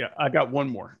at. Yeah, I got one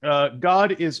more.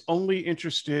 God is only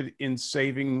interested in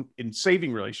saving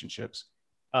relationships.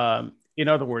 In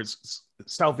other words,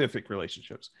 salvific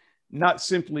relationships, not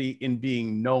simply in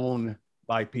being known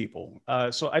by people.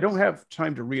 So I don't have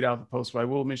time to read out the post, but I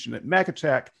will mention that Mac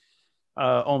Attack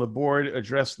on the board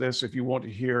addressed this. If you want to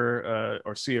hear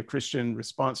or see a Christian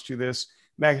response to this,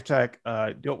 Mac Attack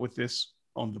dealt with this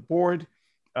on the board.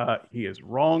 He is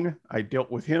wrong. I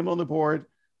dealt with him on the board.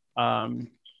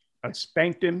 I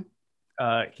spanked him.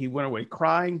 He went away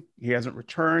crying. He hasn't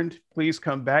returned. Please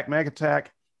come back, Mac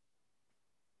Attack.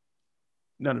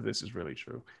 None of this is really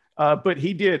true. But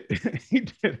he did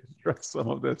address some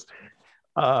of this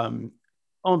on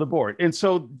the board. And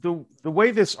so the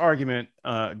way this argument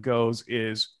goes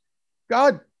is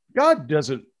God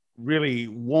doesn't really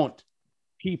want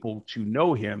people to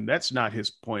know him. That's not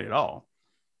his point at all.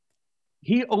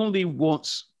 He only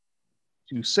wants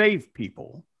to save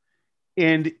people.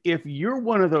 And if you're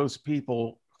one of those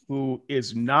people who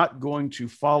is not going to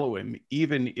follow him,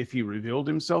 even if he revealed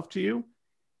himself to you,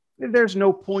 there's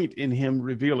no point in him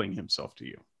revealing himself to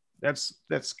you. That's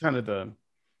kind of the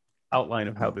outline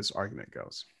of how this argument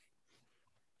goes.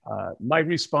 My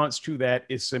response to that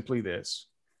is simply this.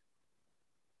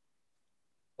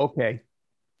 Okay,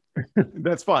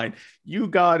 that's fine. You,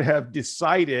 God, have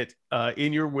decided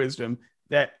in your wisdom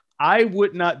that I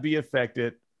would not be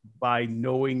affected by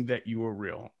knowing that you are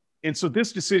real. And so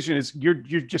this decision is, you're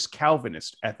just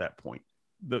Calvinist at that point,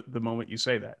 the moment you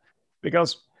say that,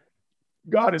 because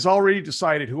God has already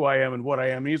decided who I am and what I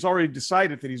am. And he's already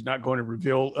decided that he's not going to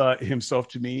reveal himself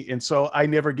to me. And so I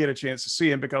never get a chance to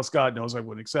see him because God knows I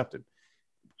wouldn't accept it.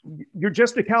 You're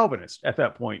just a Calvinist at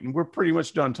that point, and we're pretty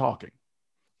much done talking.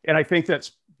 And I think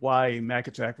that's why Mac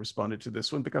Attack responded to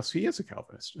this one, because he is a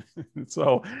Calvinist.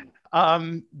 So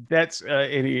and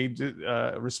he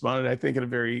responded, I think, in a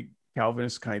very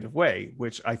Calvinist kind of way,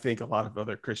 which I think a lot of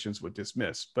other Christians would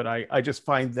dismiss. But I just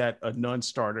find that a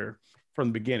non-starter from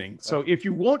the beginning. So if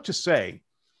you want to say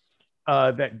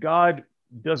that God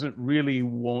doesn't really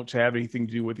want to have anything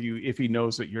to do with you if he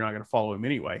knows that you're not going to follow him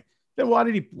anyway, then why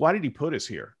did he put us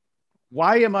here?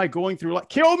 Why am I going through like,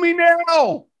 kill me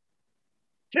now?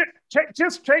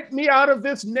 Just take me out of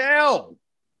this now.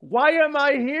 Why am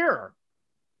I here?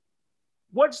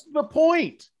 What's the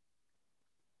point?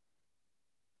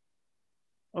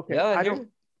 Okay, yeah, I don't.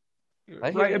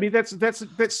 Right. I mean, that's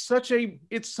such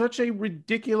a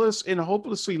ridiculous and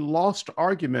hopelessly lost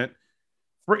argument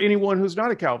for anyone who's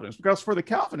not a Calvinist, because for the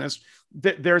Calvinist,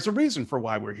 there's a reason for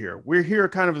why we're here. We're here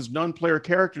kind of as non-player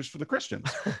characters for the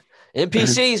Christians.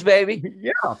 NPCs, baby.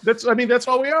 Yeah, that's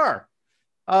all we are.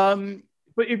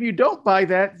 But if you don't buy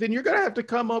that, then you're going to have to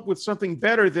come up with something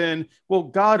better than, well,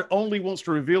 God only wants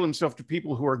to reveal himself to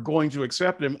people who are going to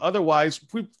accept him. Otherwise,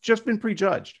 we've just been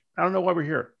prejudged. I don't know why we're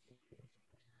here.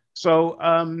 So,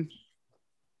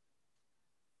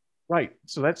 right.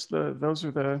 So those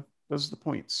are the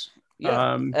points.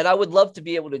 Yeah. And I would love to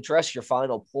be able to address your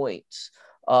final points.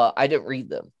 I didn't read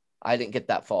them. I didn't get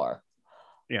that far.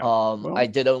 Yeah. I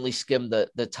did only skim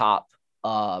the top,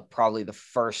 probably the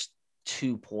first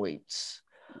 2 points.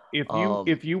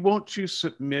 If you want to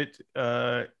submit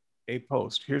a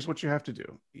post, here's what you have to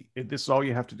do. This is all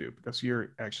you have to do, because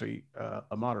you're actually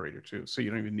a moderator too, so you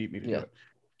don't even need me to do it.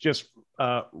 Just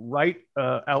write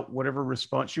out whatever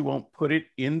response you want, put it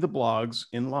in the blogs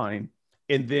in line,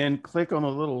 and then click on a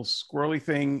little squirrely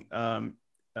thing on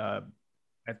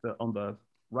the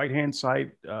right hand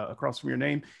side across from your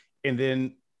name, and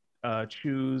then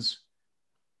choose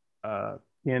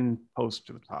pin post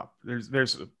to the top.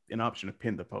 There's an option to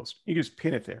pin the post. You just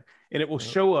pin it there, and it will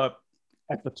show up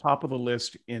at the top of the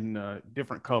list in a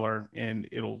different color, and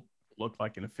it'll look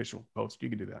like an official post. You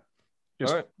can do that.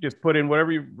 Just put in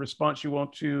whatever response you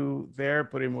want to there,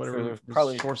 put in whatever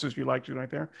sources you like to right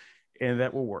there, and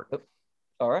that will work.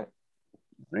 All right.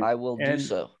 I will do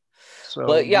so. So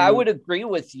But yeah, I would agree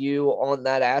with you on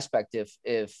that aspect.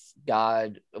 If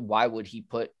God, why would he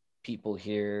put people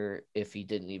here if he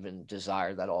didn't even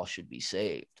desire that all should be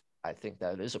saved? I think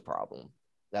that is a problem.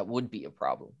 That would be a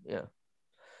problem. Yeah.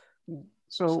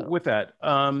 so with that,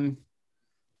 let's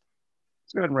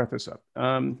go ahead and wrap this up.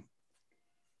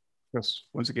 Chris,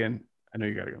 once again, I know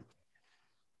you got to go.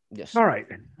 Yes. All right.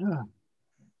 All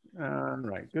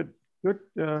right. Good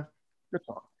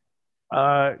talk.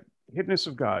 Hiddenness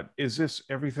of God. Is this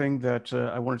everything that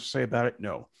I wanted to say about it?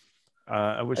 No.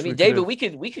 I wish I mean, we could David,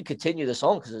 have. we could continue this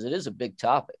on because it is a big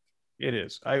topic. It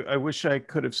is. I wish I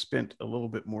could have spent a little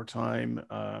bit more time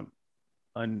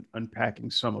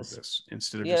unpacking some of this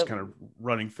instead of Yeah. just kind of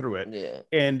running through it. Yeah.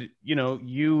 And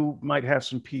you might have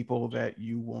some people that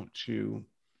you want to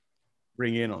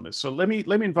bring in on this. So let me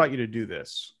invite you to do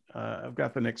this. I've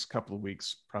got the next couple of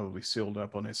weeks probably sealed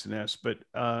up on SNS, but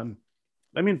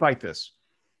let me invite this.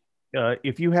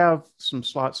 If you have some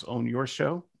slots on your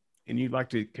show and you'd like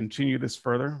to continue this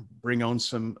further, bring on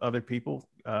some other people,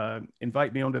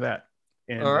 invite me onto that,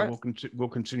 and All right. we'll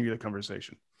continue the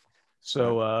conversation.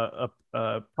 So,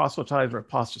 proselytize or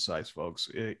apostatize, folks.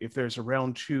 If there's a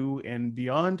round 2 and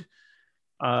beyond,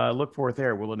 look for it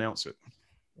there. We'll announce it.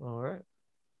 All right.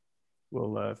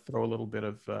 We'll throw a little bit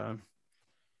of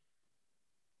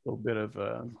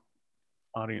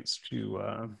audience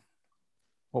to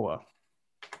Hoa.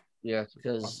 Yeah,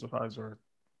 because Proselytize or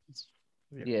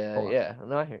yeah.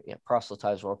 No, I hear. Yeah,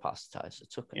 proselytize or apostatize.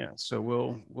 It's okay. Yeah, so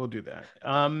we'll do that.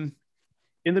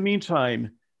 In the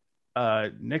meantime,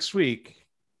 next week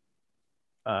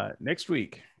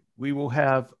we will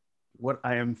have what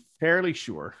I am fairly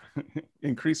sure,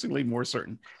 increasingly more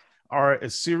certain, are a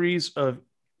series of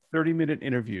 30-minute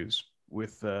interviews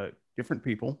with different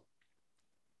people,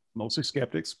 mostly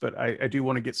skeptics, but I do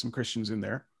want to get some Christians in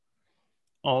there,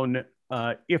 on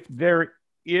if there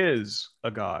is a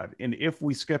God, and if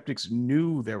we skeptics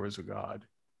knew there was a God,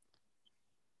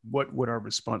 what would our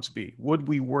response be? Would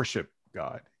we worship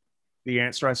God? The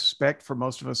answer, I suspect, for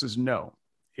most of us is no.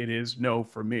 It is no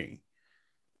for me.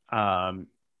 And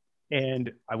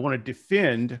I want to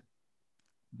defend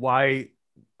why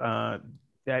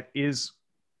that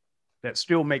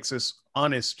still makes us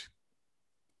honest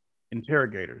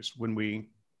interrogators when we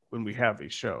have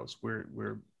these shows.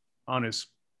 We're honest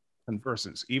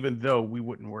conversants, even though we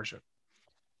wouldn't worship.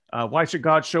 Why should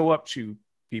God show up to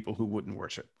people who wouldn't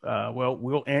worship? Well,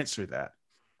 we'll answer that.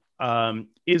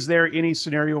 Is there any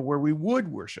scenario where we would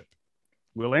worship?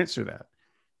 We'll answer that.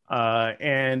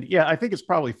 And yeah, I think it's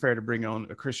probably fair to bring on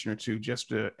a Christian or two just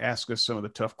to ask us some of the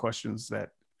tough questions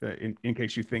that, in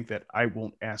case you think that I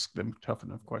won't ask them tough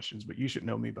enough questions, but you should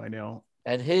know me by now.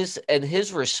 And his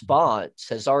response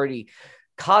has already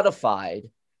codified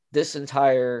this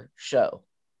entire show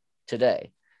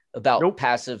today about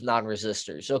passive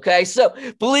non-resistors. Okay, so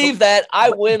believe that I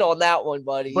win on that one,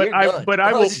 buddy. But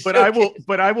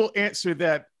I will answer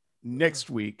that next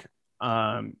week,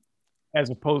 as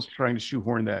opposed to trying to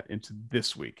shoehorn that into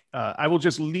this week. I will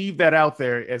just leave that out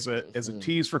there as a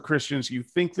tease for Christians. You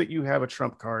think that you have a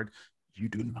trump card, you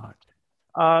do not.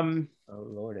 Oh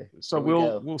Lordy. So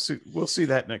we'll see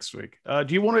that next week.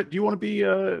 Do you want to be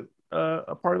a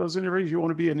part of those interviews? You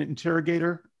want to be an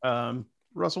interrogator,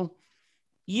 Russell?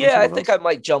 Yeah, I think I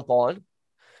might jump on.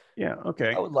 Yeah.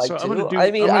 Okay. I would like to.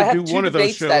 I have two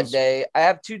debates that day. I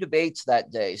have 2 debates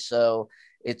that day, so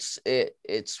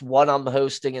it's one I'm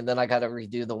hosting, and then I got to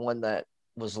redo the one that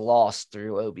was lost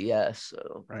through OBS.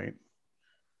 So right.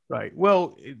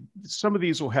 Well, some of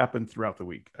these will happen throughout the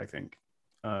week, I think.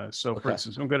 For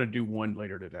instance, I'm going to do one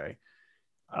later today,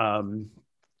 and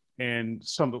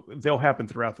they'll happen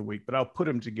throughout the week, but I'll put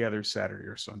them together Saturday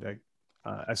or Sunday.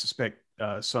 I suspect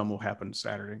some will happen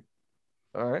Saturday.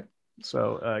 All right.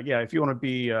 So yeah, if you want to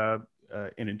be an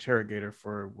interrogator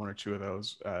for 1 or 2 of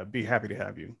those, be happy to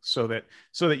have you, so that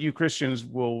you Christians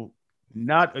will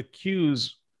not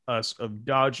accuse us of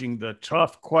dodging the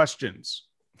tough questions.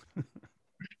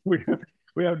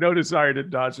 We have no desire to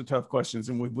dodge the tough questions,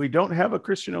 and we don't have a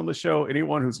Christian on the show.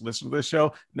 Anyone who's listened to the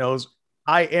show knows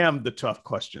I am the tough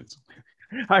questions.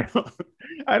 I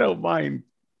don't mind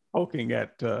poking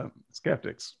at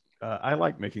skeptics. I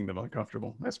like making them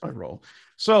uncomfortable. That's my role.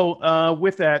 So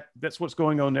with that, that's what's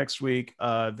going on next week.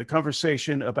 The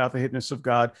conversation about the hiddenness of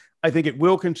God, I think it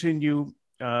will continue,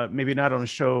 maybe not on a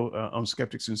show on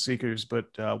Skeptics and Seekers, but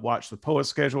watch the POA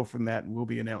schedule from that, and we'll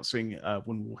be announcing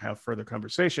when we'll have further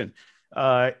conversation.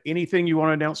 Anything you want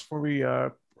to announce before we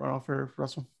run off here,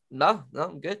 Russell? No,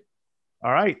 I'm good.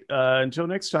 All right. Until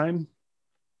next time.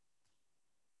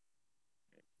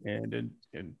 And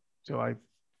until I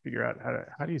figure out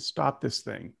how do you stop this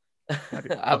thing?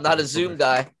 I'm not a Zoom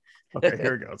guy. Okay,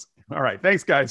 here it goes. All right. Thanks, guys.